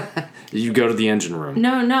else... You go to the engine room.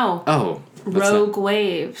 No. Oh. Rogue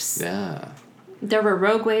waves. Yeah. There were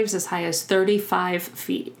rogue waves as high as 35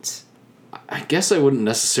 feet. I guess I wouldn't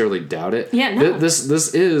necessarily doubt it. Yeah, no. This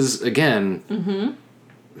is, again,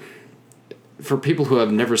 for people who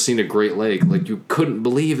have never seen a Great Lake, like, you couldn't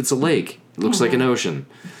believe it's a lake. It looks like an ocean.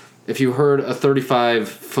 If you heard a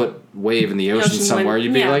 35-foot wave in the ocean somewhere,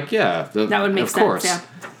 you'd be like, that would make sense, of course. Yeah.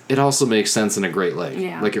 It also makes sense in a Great Lake.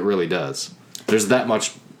 Yeah. Like, it really does. There's that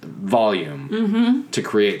much volume to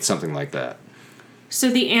create something like that. So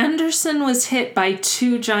the Anderson was hit by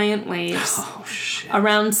 2 giant waves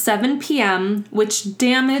around 7 p.m., which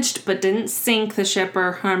damaged but didn't sink the ship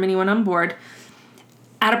or harm anyone on board.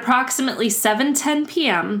 At approximately 7:10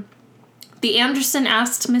 p.m., the Anderson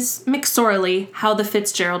asked Miss McSorley how the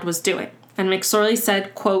Fitzgerald was doing. And McSorley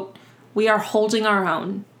said, quote, we are holding our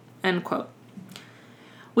own, end quote.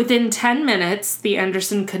 Within 10 minutes, the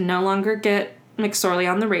Anderson could no longer get McSorley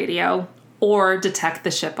on the radio or detect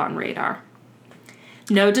the ship on radar.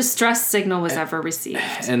 No distress signal was ever received.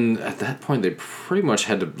 And at that point, they pretty much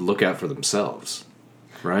had to look out for themselves,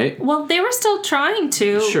 right? Well, they were still trying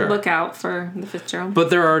to look out for the Fitzgerald. But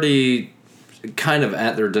they're already kind of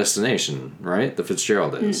at their destination, right? The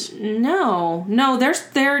Fitzgerald is. No,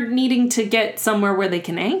 they're needing to get somewhere where they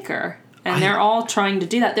can anchor. And they're all trying to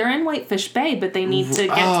do that. They're in Whitefish Bay, but they need to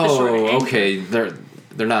get to the shore to anchor. Oh, okay.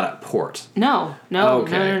 They're not at port. No.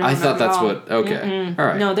 Okay. No, I thought that's what. Okay. Mm-mm. All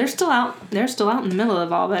right. No, they're still out. They're still out in the middle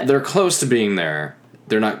of all of it. They're close to being there.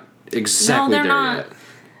 They're not exactly there yet.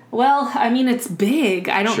 Well, I mean, it's big.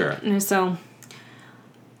 I don't. Sure. So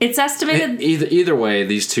it's estimated. Either way,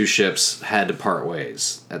 these 2 ships had to part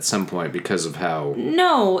ways at some point because of how.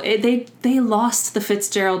 No, they lost the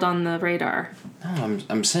Fitzgerald on the radar. No,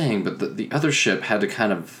 I'm saying, but the other ship had to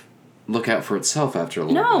kind of look out for itself after a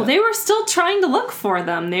little bit. No, they were still trying to look for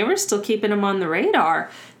them. They were still keeping them on the radar.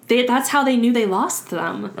 That's how they knew they lost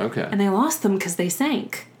them. Okay. And they lost them because they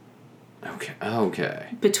sank. Okay.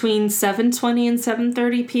 Between 7:20 and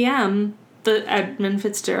 7:30 p.m., the Edmund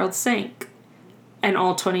Fitzgerald sank, and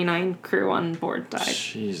all 29 crew on board died.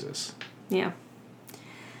 Jesus. Yeah.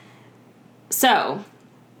 So,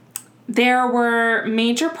 there were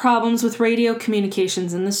major problems with radio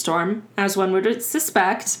communications in the storm, as one would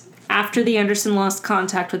suspect, after the Anderson lost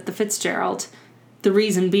contact with the Fitzgerald. The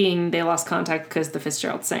reason being they lost contact because the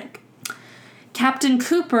Fitzgerald sank. Captain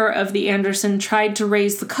Cooper of the Anderson tried to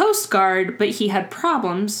raise the Coast Guard, but he had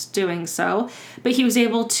problems doing so. But he was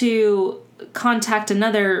able to contact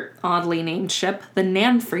another oddly named ship, the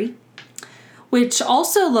Nanfree, which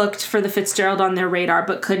also looked for the Fitzgerald on their radar,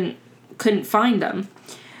 but couldn't find him.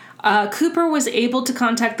 Cooper was able to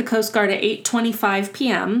contact the Coast Guard at 8:25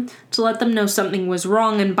 p.m. to let them know something was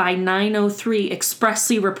wrong, and by 9:03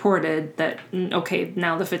 expressly reported that, okay,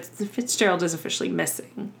 now the Fitzgerald is officially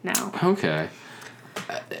missing now. Okay.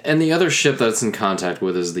 And the other ship that's in contact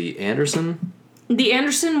with is the Anderson? The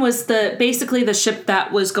Anderson was basically the ship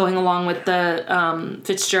that was going along with the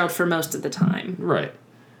Fitzgerald for most of the time. Right.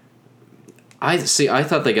 I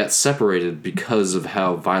thought they got separated because of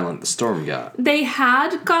how violent the storm got. They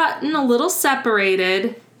had gotten a little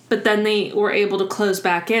separated, but then they were able to close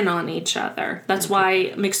back in on each other. That's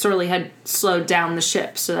why McSorley had slowed down the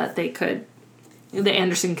ship so that the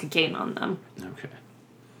Anderson could gain on them. Okay.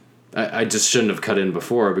 I just shouldn't have cut in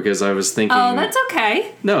before because I was thinking... Oh, that's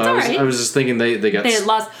okay. No, right. I was just thinking they got... They had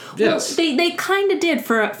lost... Yes. Well, they kind of did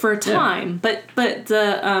for a time, yeah. but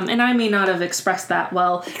the... and I may not have expressed that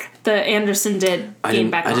well. The Anderson did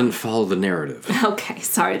gain back on. I didn't follow the narrative. Okay,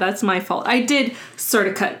 sorry, that's my fault. I did sort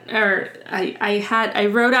of cut... Or I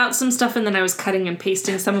wrote out some stuff and then I was cutting and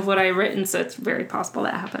pasting some of what I written, so it's very possible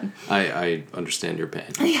that happened. I understand your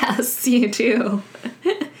pain. Yes, you do.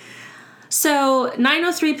 So,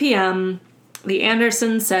 9:03 p.m., the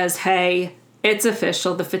Anderson says, hey, it's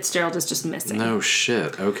official, the Fitzgerald is just missing. No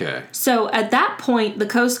shit, okay. So, at that point, the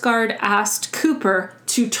Coast Guard asked Cooper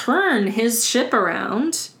to turn his ship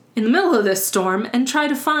around in the middle of this storm and try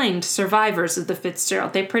to find survivors of the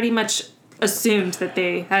Fitzgerald. They pretty much assumed that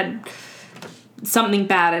they had... something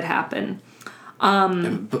bad had happened.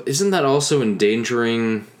 But isn't that also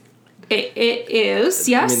endangering... It is,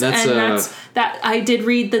 yes. I mean, that's that I did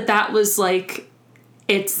read that was like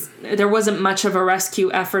there wasn't much of a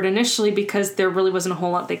rescue effort initially because there really wasn't a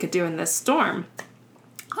whole lot they could do in this storm.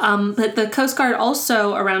 But the Coast Guard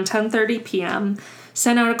also around 10:30 p.m.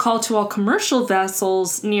 sent out a call to all commercial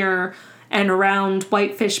vessels near and around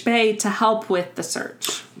Whitefish Bay to help with the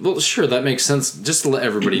search. Well, sure, that makes sense. Just to let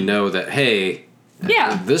everybody know that, hey,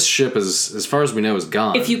 yeah, this ship is, as far as we know, is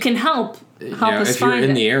gone. If you can help us if find it. If you're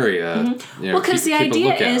in the area, Mm-hmm. Well, because the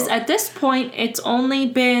idea is, at this point, it's only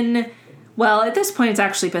been... Well, at this point, it's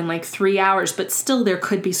actually been like 3 hours, but still there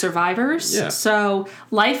could be survivors. Yeah. So,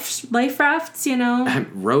 life rafts, you know.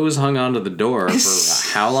 Rose hung onto the door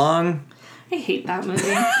for how long? I hate that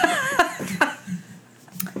movie.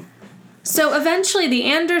 So, eventually, the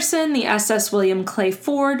Anderson, the SS William Clay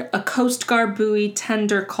Ford, a Coast Guard buoy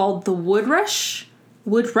tender called the Woodrush,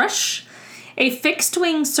 a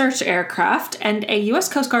fixed-wing search aircraft, and a U.S.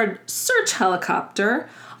 Coast Guard search helicopter,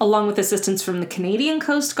 along with assistance from the Canadian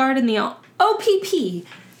Coast Guard and the OPP,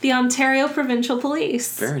 the Ontario Provincial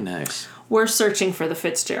Police. Very nice. Were searching for the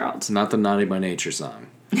Fitzgerald. Not the Naughty by Nature song.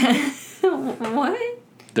 What?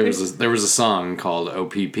 There was a song called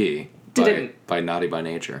OPP by Naughty by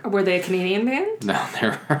Nature. Were they a Canadian band? No,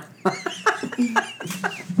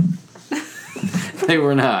 they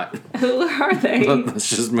were not. Who are they? Let's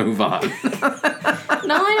just move on.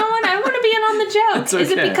 No, I want to be in on the joke. It's okay.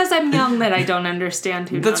 Is it because I'm young that I don't understand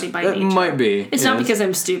who Naughty by Nature? It might be. It's not because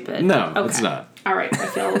I'm stupid. No, okay. It's not. All right, I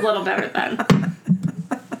feel a little better then.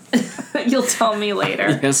 You'll tell me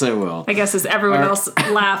later. Yes, I will. I guess as everyone else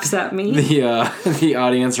laughs at me. The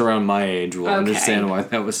audience around my age will understand why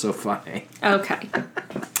that was so funny. Okay.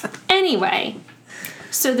 Anyway,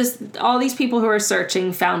 so all these people who are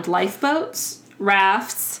searching found lifeboats,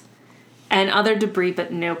 rafts, and other debris,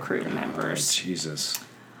 but no crew members. Oh, Jesus.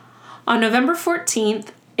 On November 14th,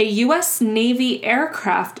 a U.S. Navy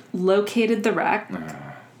aircraft located the wreck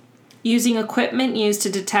using equipment used to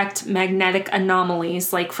detect magnetic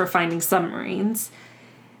anomalies, like for finding submarines.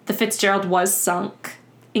 The Fitzgerald was sunk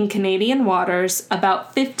in Canadian waters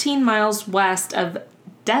about 15 miles west of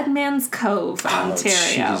Deadman's Cove,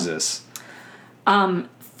 Ontario. Oh, Jesus.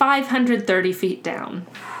 530 feet down.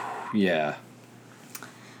 Yeah.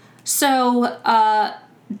 So,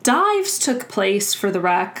 dives took place for the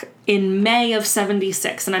wreck in May of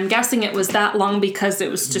 76, and I'm guessing it was that long because it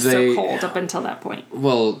was just so cold up until that point.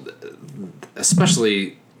 Well,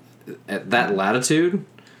 especially at that latitude,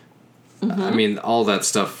 I mean, all that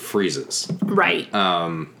stuff freezes. Right.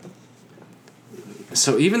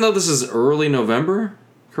 So even though this is early November,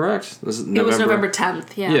 correct? This is November. It was November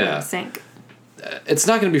 10th. Yeah. Yeah. It sank. It's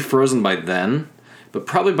not going to be frozen by then, but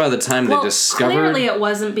probably by the time they discovered. Clearly it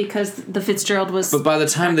wasn't because the Fitzgerald was. But by the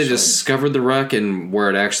time they discovered the wreck and where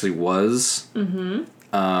it actually was,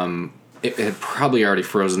 it had probably already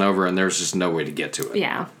frozen over, and there was just no way to get to it.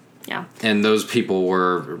 Yeah. Yeah. And those people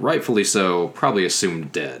were, rightfully so, probably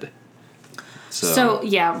assumed dead. So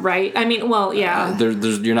yeah, right. I mean, well, yeah.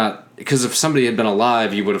 You're not, because if somebody had been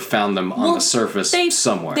alive, you would have found them on the surface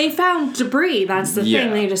somewhere. They found debris. That's the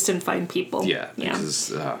thing. They just didn't find people. Yeah.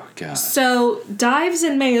 Because, oh god. So dives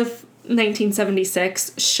in May of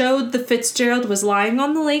 1976 showed the Fitzgerald was lying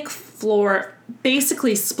on the lake floor,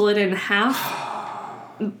 basically split in half,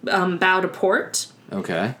 bow to port.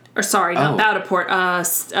 Okay. Or sorry, not bow to port.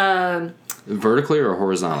 Vertically or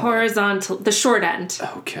horizontally? Horizontal, the short end.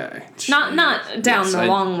 Okay. Not down the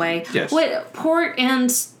long way. Yes. What port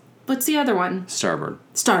and what's the other one? Starboard.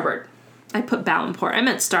 Starboard. I put bow and port. I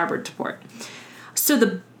meant starboard to port. So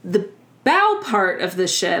the bow part of the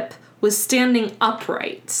ship was standing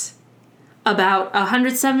upright, about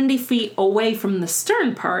 170 feet away from the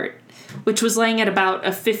stern part, which was laying at about a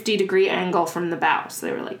 50-degree angle from the bow. So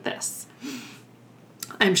they were like this.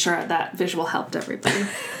 I'm sure that visual helped everybody.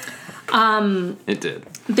 It did.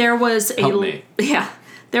 There was Help me.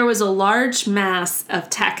 there was a large mass of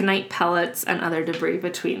taconite pellets and other debris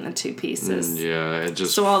between the two pieces. Yeah, it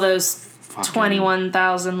just. So all those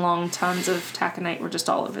 21,000 long tons of taconite were just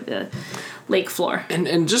all over the lake floor.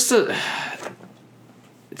 And just to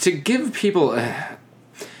give people,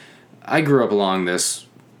 I grew up along this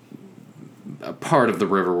part of the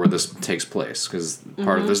river where this takes place, because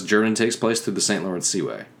part of this journey takes place through the St. Lawrence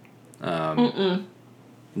Seaway. I'm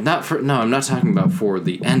not talking about for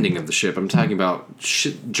the ending of the ship. I'm talking about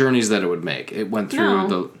journeys that it would make. It went through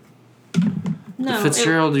the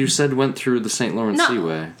Fitzgerald, you said, went through the St. Lawrence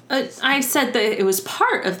Seaway. I said that it was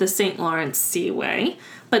part of the St. Lawrence Seaway,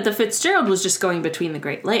 but the Fitzgerald was just going between the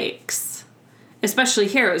Great Lakes. Especially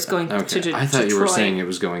here, it was going to Detroit. I thought you were saying it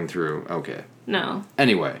was going through. Okay. No.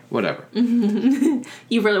 Anyway, whatever.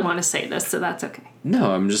 You really want to say this, so that's okay.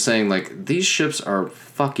 No, I'm just saying, like, these ships are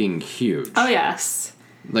fucking huge. Oh, yes.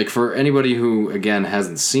 Like, for anybody who, again,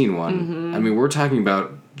 hasn't seen one, I mean, we're talking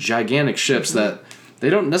about gigantic ships that they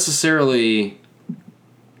don't necessarily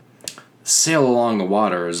sail along the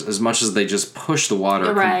water as much as they just push the water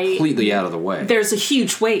completely out of the way. There's a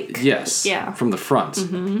huge wake. Yes. Yeah. From the front.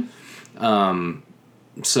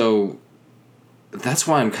 So that's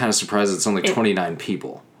why I'm kind of surprised it's only 29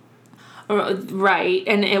 people. Right,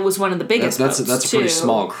 and it was one of the biggest boats, That's a pretty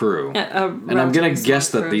small crew. And I'm going to guess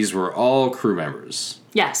that these were all crew members.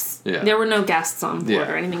 Yes. Yeah. There were no guests on board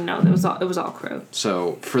or anything. No, it was all crew.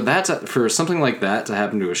 So for something like that to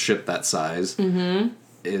happen to a ship that size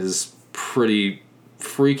is pretty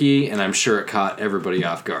freaky, and I'm sure it caught everybody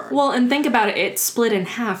off guard. Well, and think about it. It split in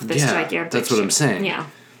half, this gigantic that's what ship. I'm saying. Yeah.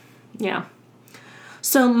 Yeah.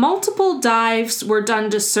 So multiple dives were done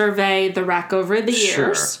to survey the wreck over the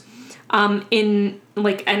years. Sure. And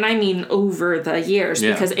I mean over the years,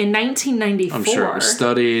 because in 1994... I'm sure it was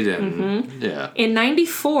studied, and In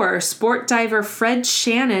 94, sport diver Fred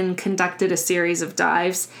Shannon conducted a series of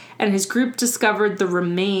dives, and his group discovered the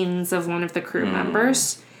remains of one of the crew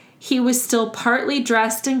members. He was still partly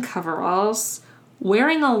dressed in coveralls,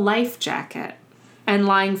 wearing a life jacket, and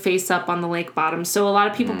lying face up on the lake bottom. So a lot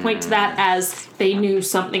of people point to that as they knew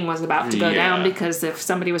something was about to go down, because if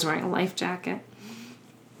somebody was wearing a life jacket.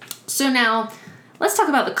 So now, let's talk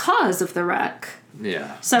about the cause of the wreck.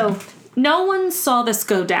 Yeah. So, no one saw this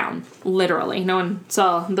go down, literally. No one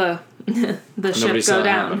saw the ship go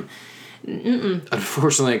down.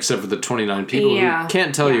 Unfortunately, except for the 29 people who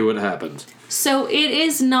can't tell you what happened. So, it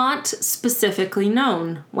is not specifically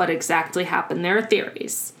known what exactly happened. There are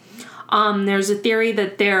theories. There's a theory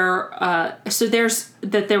that there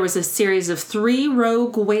was a series of 3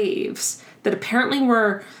 rogue waves that apparently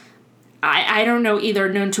were... I don't know,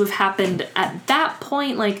 either known to have happened at that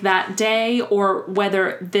point, like that day, or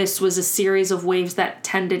whether this was a series of waves that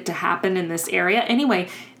tended to happen in this area. Anyway,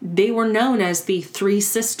 they were known as the 3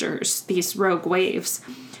 Sisters, these rogue waves.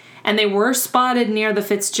 And they were spotted near the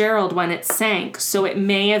Fitzgerald when it sank, so it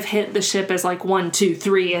may have hit the ship as like 1, 2,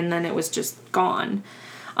 3, and then it was just gone.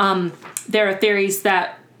 There are theories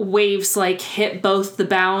that waves like hit both the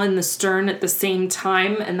bow and the stern at the same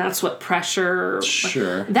time, and that's what pressure...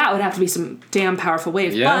 Sure. That would have to be some damn powerful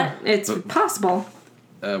waves, but it's possible.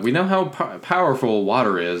 We know how powerful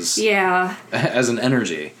water is as an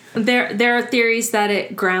energy. There are theories that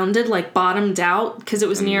it grounded, like bottomed out, because it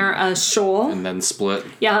was near a shoal. And then split.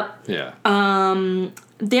 Yep. Yeah.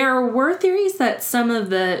 There were theories that some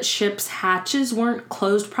of the ship's hatches weren't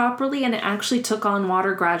closed properly and it actually took on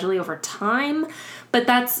water gradually over time. But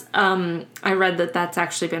that's, I read that that's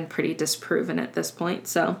actually been pretty disproven at this point.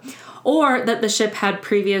 So, or that the ship had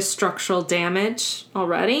previous structural damage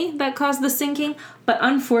already that caused the sinking. But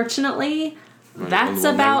unfortunately, that's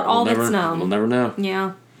about all that's known. We'll never know.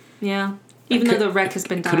 Yeah. Yeah. Even though the wreck has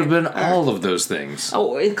been done. Could have been all of those things.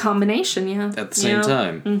 Oh, a combination, yeah. At the same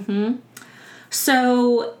time. Mm-hmm.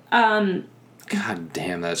 So, God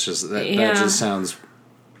damn, that just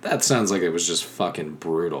sounds like it was just fucking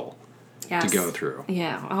brutal to go through.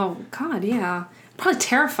 Yeah. Oh, God, yeah. Probably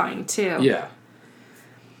terrifying, too. Yeah.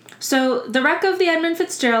 So, the wreck of the Edmund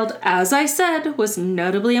Fitzgerald, as I said, was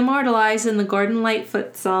notably immortalized in the Gordon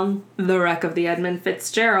Lightfoot song, The Wreck of the Edmund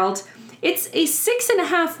Fitzgerald. It's a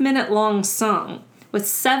 6.5-minute long song with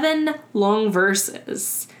 7 long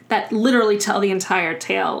verses that literally tell the entire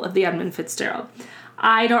tale of the Edmund Fitzgerald.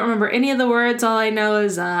 I don't remember any of the words. All I know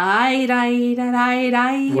is What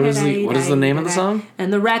is the name of the song?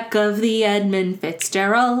 And the wreck of the Edmund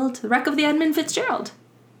Fitzgerald. The wreck of the Edmund Fitzgerald.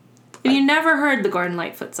 Have you never heard the Gordon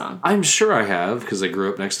Lightfoot song? I'm sure I have, because I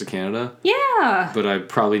grew up next to Canada. Yeah. But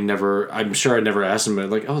I'm sure I never asked him, but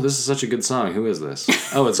like, oh, this is such a good song. Who is this?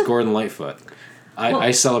 Oh, it's Gordon Lightfoot.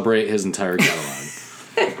 I celebrate his entire catalog.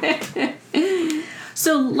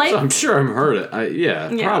 So I'm sure I've heard it. Yeah,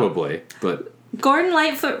 probably. But Gordon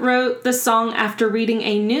Lightfoot wrote the song after reading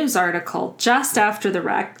a news article just after the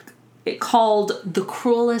wreck called The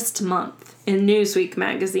Cruelest Month in Newsweek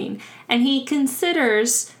magazine. And he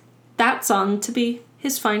considers that song to be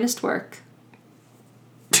his finest work.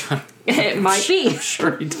 It might be. I'm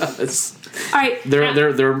sure he does. All right.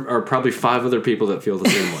 There are probably 5 other people that feel the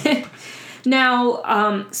same way.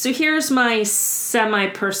 Now, so here's my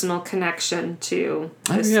semi-personal connection to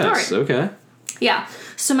this story. Okay. Yeah.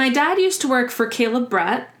 So my dad used to work for Caleb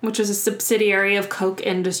Brett, which was a subsidiary of Koch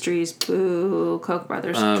Industries. Boo, Koch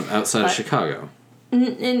brothers. Outside of Chicago.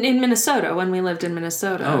 In Minnesota, when we lived in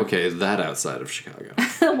Minnesota. Oh, okay. That outside of Chicago.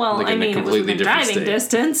 Well, like I mean, it was within driving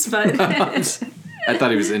distance, but... I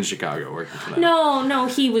thought he was in Chicago working for them. No,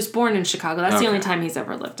 he was born in Chicago. That's the only time he's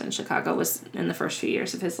ever lived in Chicago, was in the first few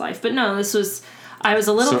years of his life. But no, I was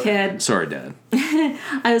a little kid. Sorry, Dad.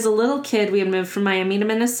 I was a little kid. We had moved from Miami to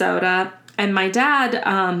Minnesota, and my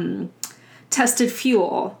dad tested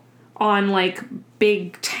fuel on like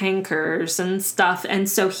big tankers and stuff, and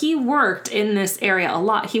so he worked in this area a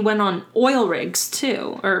lot. He went on oil rigs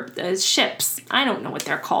too, or ships. I don't know what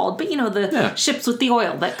they're called, but the ships with the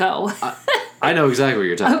oil that go. I know exactly what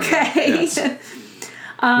you're talking about. Okay. Yes.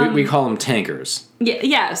 We call them tankers.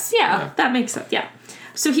 Yeah, that makes sense. Yeah.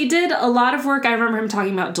 So he did a lot of work. I remember him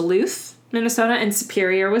talking about Duluth, Minnesota, and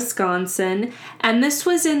Superior, Wisconsin. And this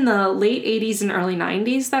was in the late 80s and early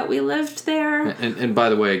 90s that we lived there. And by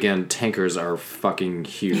the way, again, tankers are fucking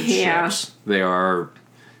huge ships. They are a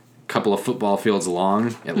couple of football fields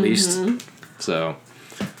long, at least.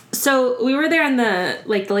 So we were there in the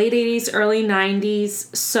late 80s, early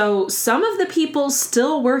 90s. So some of the people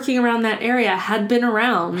still working around that area had been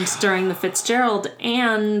around during the Fitzgerald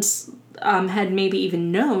and had maybe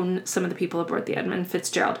even known some of the people aboard the Edmund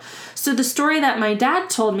Fitzgerald. So the story that my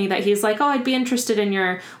dad told me, that he's like, oh, I'd be interested in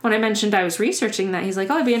when I mentioned I was researching that, he's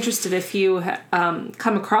like, oh, I'd be interested if you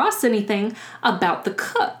come across anything about the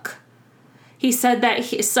cook. He said that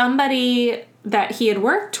somebody that he had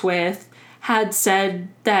worked with had said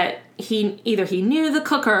that he knew the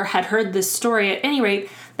cook or had heard this story, at any rate,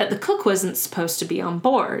 that the cook wasn't supposed to be on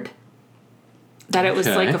board. That it was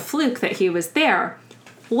like a fluke that he was there.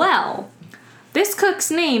 Well, this cook's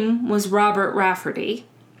name was Robert Rafferty.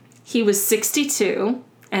 He was 62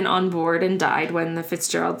 and on board and died when the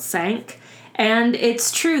Fitzgerald sank. And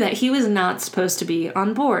it's true that he was not supposed to be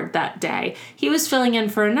on board that day. He was filling in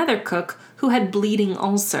for another cook who had bleeding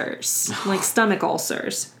ulcers, like stomach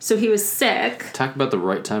ulcers. So he was sick. Talk about the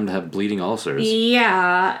right time to have bleeding ulcers.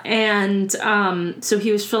 Yeah, and so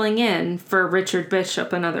he was filling in for Richard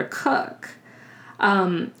Bishop, another cook.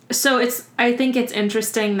 So I think it's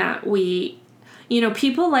interesting that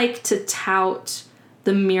people like to tout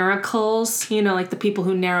the miracles, like the people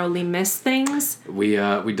who narrowly miss things. We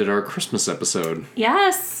did our Christmas episode.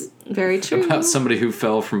 Yes, very true. About somebody who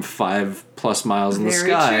fell from 5+ miles in the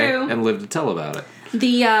sky and lived to tell about it.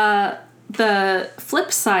 The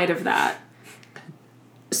flip side of that.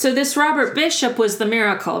 So this Robert Bishop was the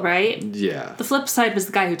miracle, right? Yeah. The flip side was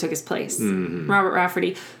the guy who took his place, Robert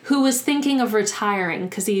Rafferty, who was thinking of retiring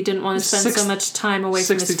because he didn't want to spend so much time away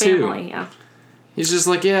from his family. Yeah. He's just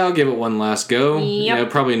like, yeah, I'll give it one last go. Yep. Yeah,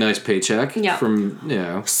 probably a nice paycheck from.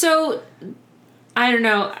 So, I don't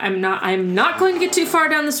know. I'm not going to get too far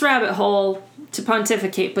down this rabbit hole to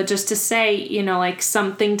pontificate, but just to say, you know, like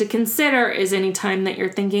something to consider is any time that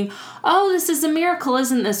you're thinking, oh, this is a miracle,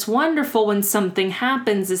 isn't this wonderful, when something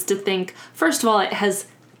happens, is to think, first of all, it has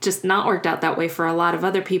just not worked out that way for a lot of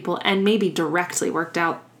other people, and maybe directly worked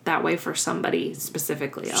out that way for somebody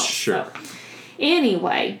specifically else. Sure. So,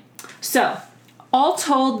 anyway, so all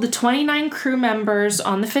told, the 29 crew members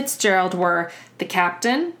on the Fitzgerald were the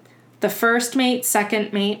captain, the first mate,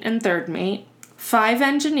 second mate, and third mate, 5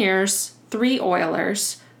 engineers, 3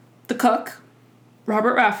 oilers, the cook,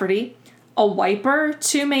 Robert Rafferty, a wiper,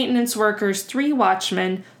 2 maintenance workers, 3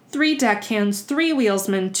 watchmen, 3 deckhands, 3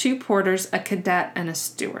 wheelsmen, 2 porters, a cadet, and a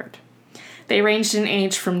steward. They ranged in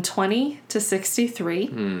age from 20 to 63,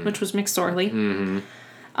 which was McSorley. Mm-hmm.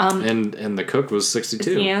 And the cook was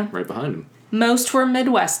 62, yeah. Right behind him. Most were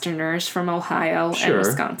Midwesterners from Ohio and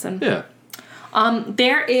Wisconsin. Yeah.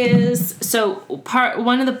 There is,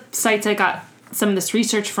 one of the sites I got some of this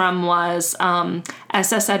research from was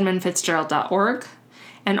ssedmundfitzgerald.org.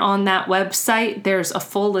 And on that website, there's a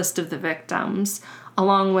full list of the victims,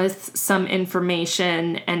 along with some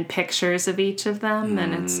information and pictures of each of them.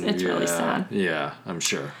 And it's really sad. Yeah, I'm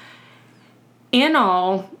sure. In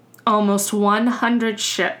all, almost 100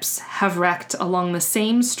 ships have wrecked along the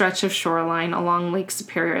same stretch of shoreline along Lake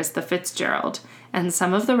Superior as the Fitzgerald. And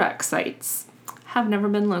some of the wreck sites have never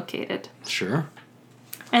been located. Sure.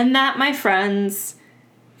 And that, my friends,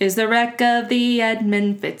 is the wreck of the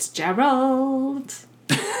Edmund Fitzgerald.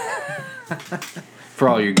 For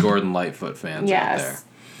all you Gordon Lightfoot fans out there.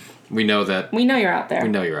 We know you're out there. We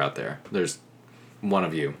know you're out there. There's one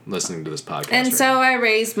of you listening to this podcast. And so I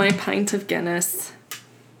raised my pint of Guinness.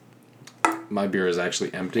 My beer is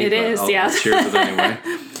actually empty. It is, yeah. I'll cheers it anyway.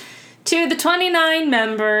 To the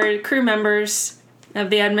 29 crew members of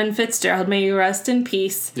the Edmund Fitzgerald, may you rest in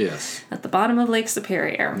peace. Yes. At the bottom of Lake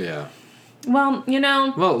Superior. Yeah. Well, you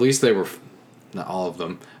know. Well, at least they were, not all of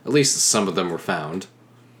them, at least some of them were found.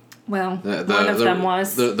 Well, one of them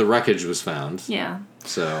was. The wreckage was found. Yeah.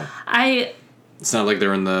 So. It's not like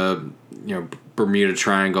they're in the, Bermuda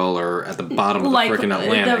Triangle or at the bottom of the frickin'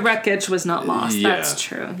 Atlantic. The wreckage was not lost. Yeah. That's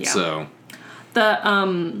true. Yeah. So.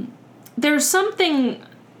 There's something,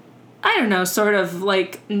 I don't know, sort of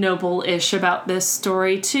like noble-ish about this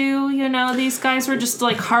story too. You know, these guys were just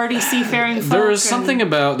like hardy seafaring folk.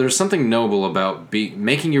 There's something noble about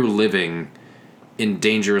making your living in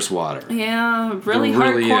dangerous water. Yeah, really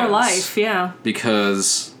hardcore life. Yeah,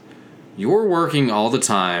 because you're working all the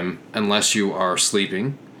time unless you are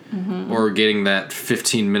sleeping or getting that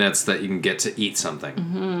 15 minutes that you can get to eat something.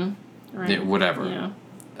 Mm-hmm. Right. Whatever.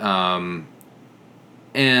 Yeah.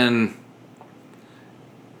 And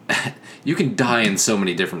you can die in so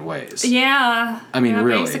many different ways. Yeah. I mean,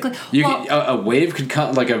 really. Basically. A wave could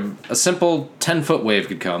come, like a simple 10-foot wave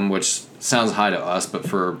could come, which sounds high to us, but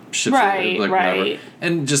for ships, whatever,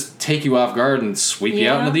 and just take you off guard and sweep you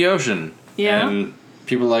out into the ocean. Yeah. And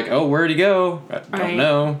people are like, oh, where'd he go? I don't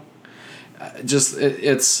know. It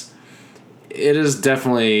is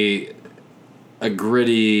definitely a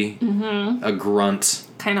gritty, a grunt.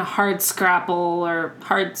 Kind of hard scrapple or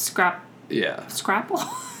hard scrap. Yeah. Scrapple?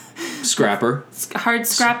 Scrapper. Hard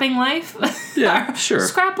scrapping life? Yeah, sure.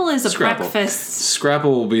 Scrapple is a breakfast.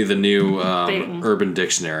 Scrapple will be the new Urban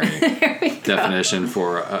Dictionary definition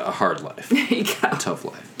for a hard life. There you go. A tough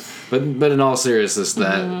life. But in all seriousness,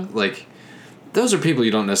 that, those are people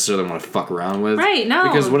you don't necessarily want to fuck around with. Right, no.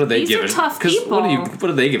 Because what do they give a shit? Tough people. What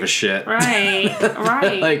do they give a shit? Right,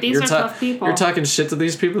 right. These are tough people. You're talking shit to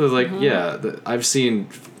these people. They're like, I've seen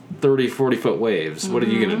 30, 40-foot waves. What are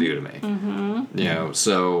you going to do to me?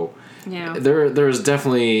 So there's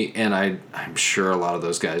definitely, and I'm sure a lot of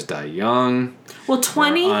those guys die young. Well,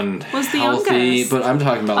 20 was the youngest. But I'm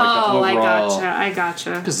talking about the overall. I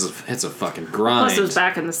gotcha. Because it's a fucking grind. Plus it was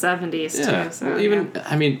back in the 70s too. So,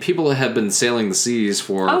 well, people have been sailing the seas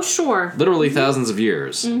for literally thousands of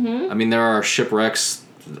years. I mean, there are shipwrecks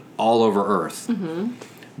all over Earth.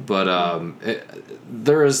 But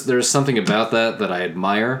there's something about that I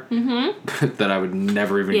admire that I would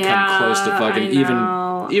never even come close to fucking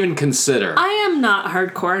even consider. I am not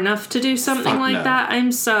hardcore enough to do something like that.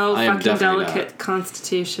 I'm so fucking delicate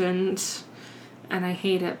constitutioned, and I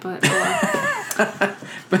hate it. But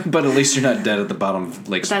but at least you're not dead at the bottom of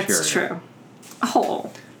Lake Superior. That's true. Oh,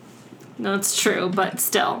 no, it's true, but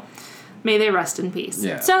still, may they rest in peace.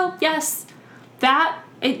 Yeah. So yes, that.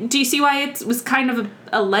 Do you see why it was kind of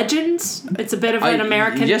a legend? It's a bit of an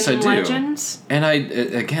American legend. And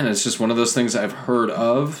again, it's just one of those things I've heard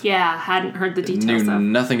of. Yeah, hadn't heard the details Knew of.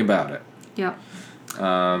 nothing about it. Yep.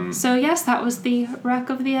 So yes, that was the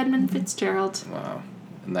wreck of the Edmund Fitzgerald. Wow.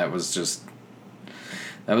 And that was just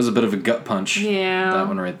That was a bit of a gut punch. Yeah. That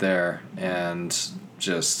one right there. And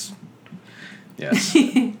just, yes.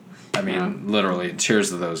 I mean, literally, cheers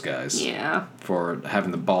to those guys. Yeah. For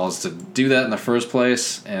having the balls to do that in the first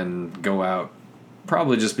place and go out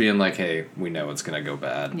probably just being like, hey, we know it's going to go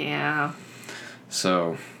bad. Yeah.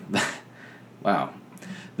 So, wow.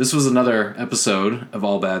 This was another episode of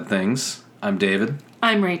All Bad Things. I'm David.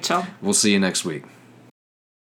 I'm Rachel. We'll see you next week.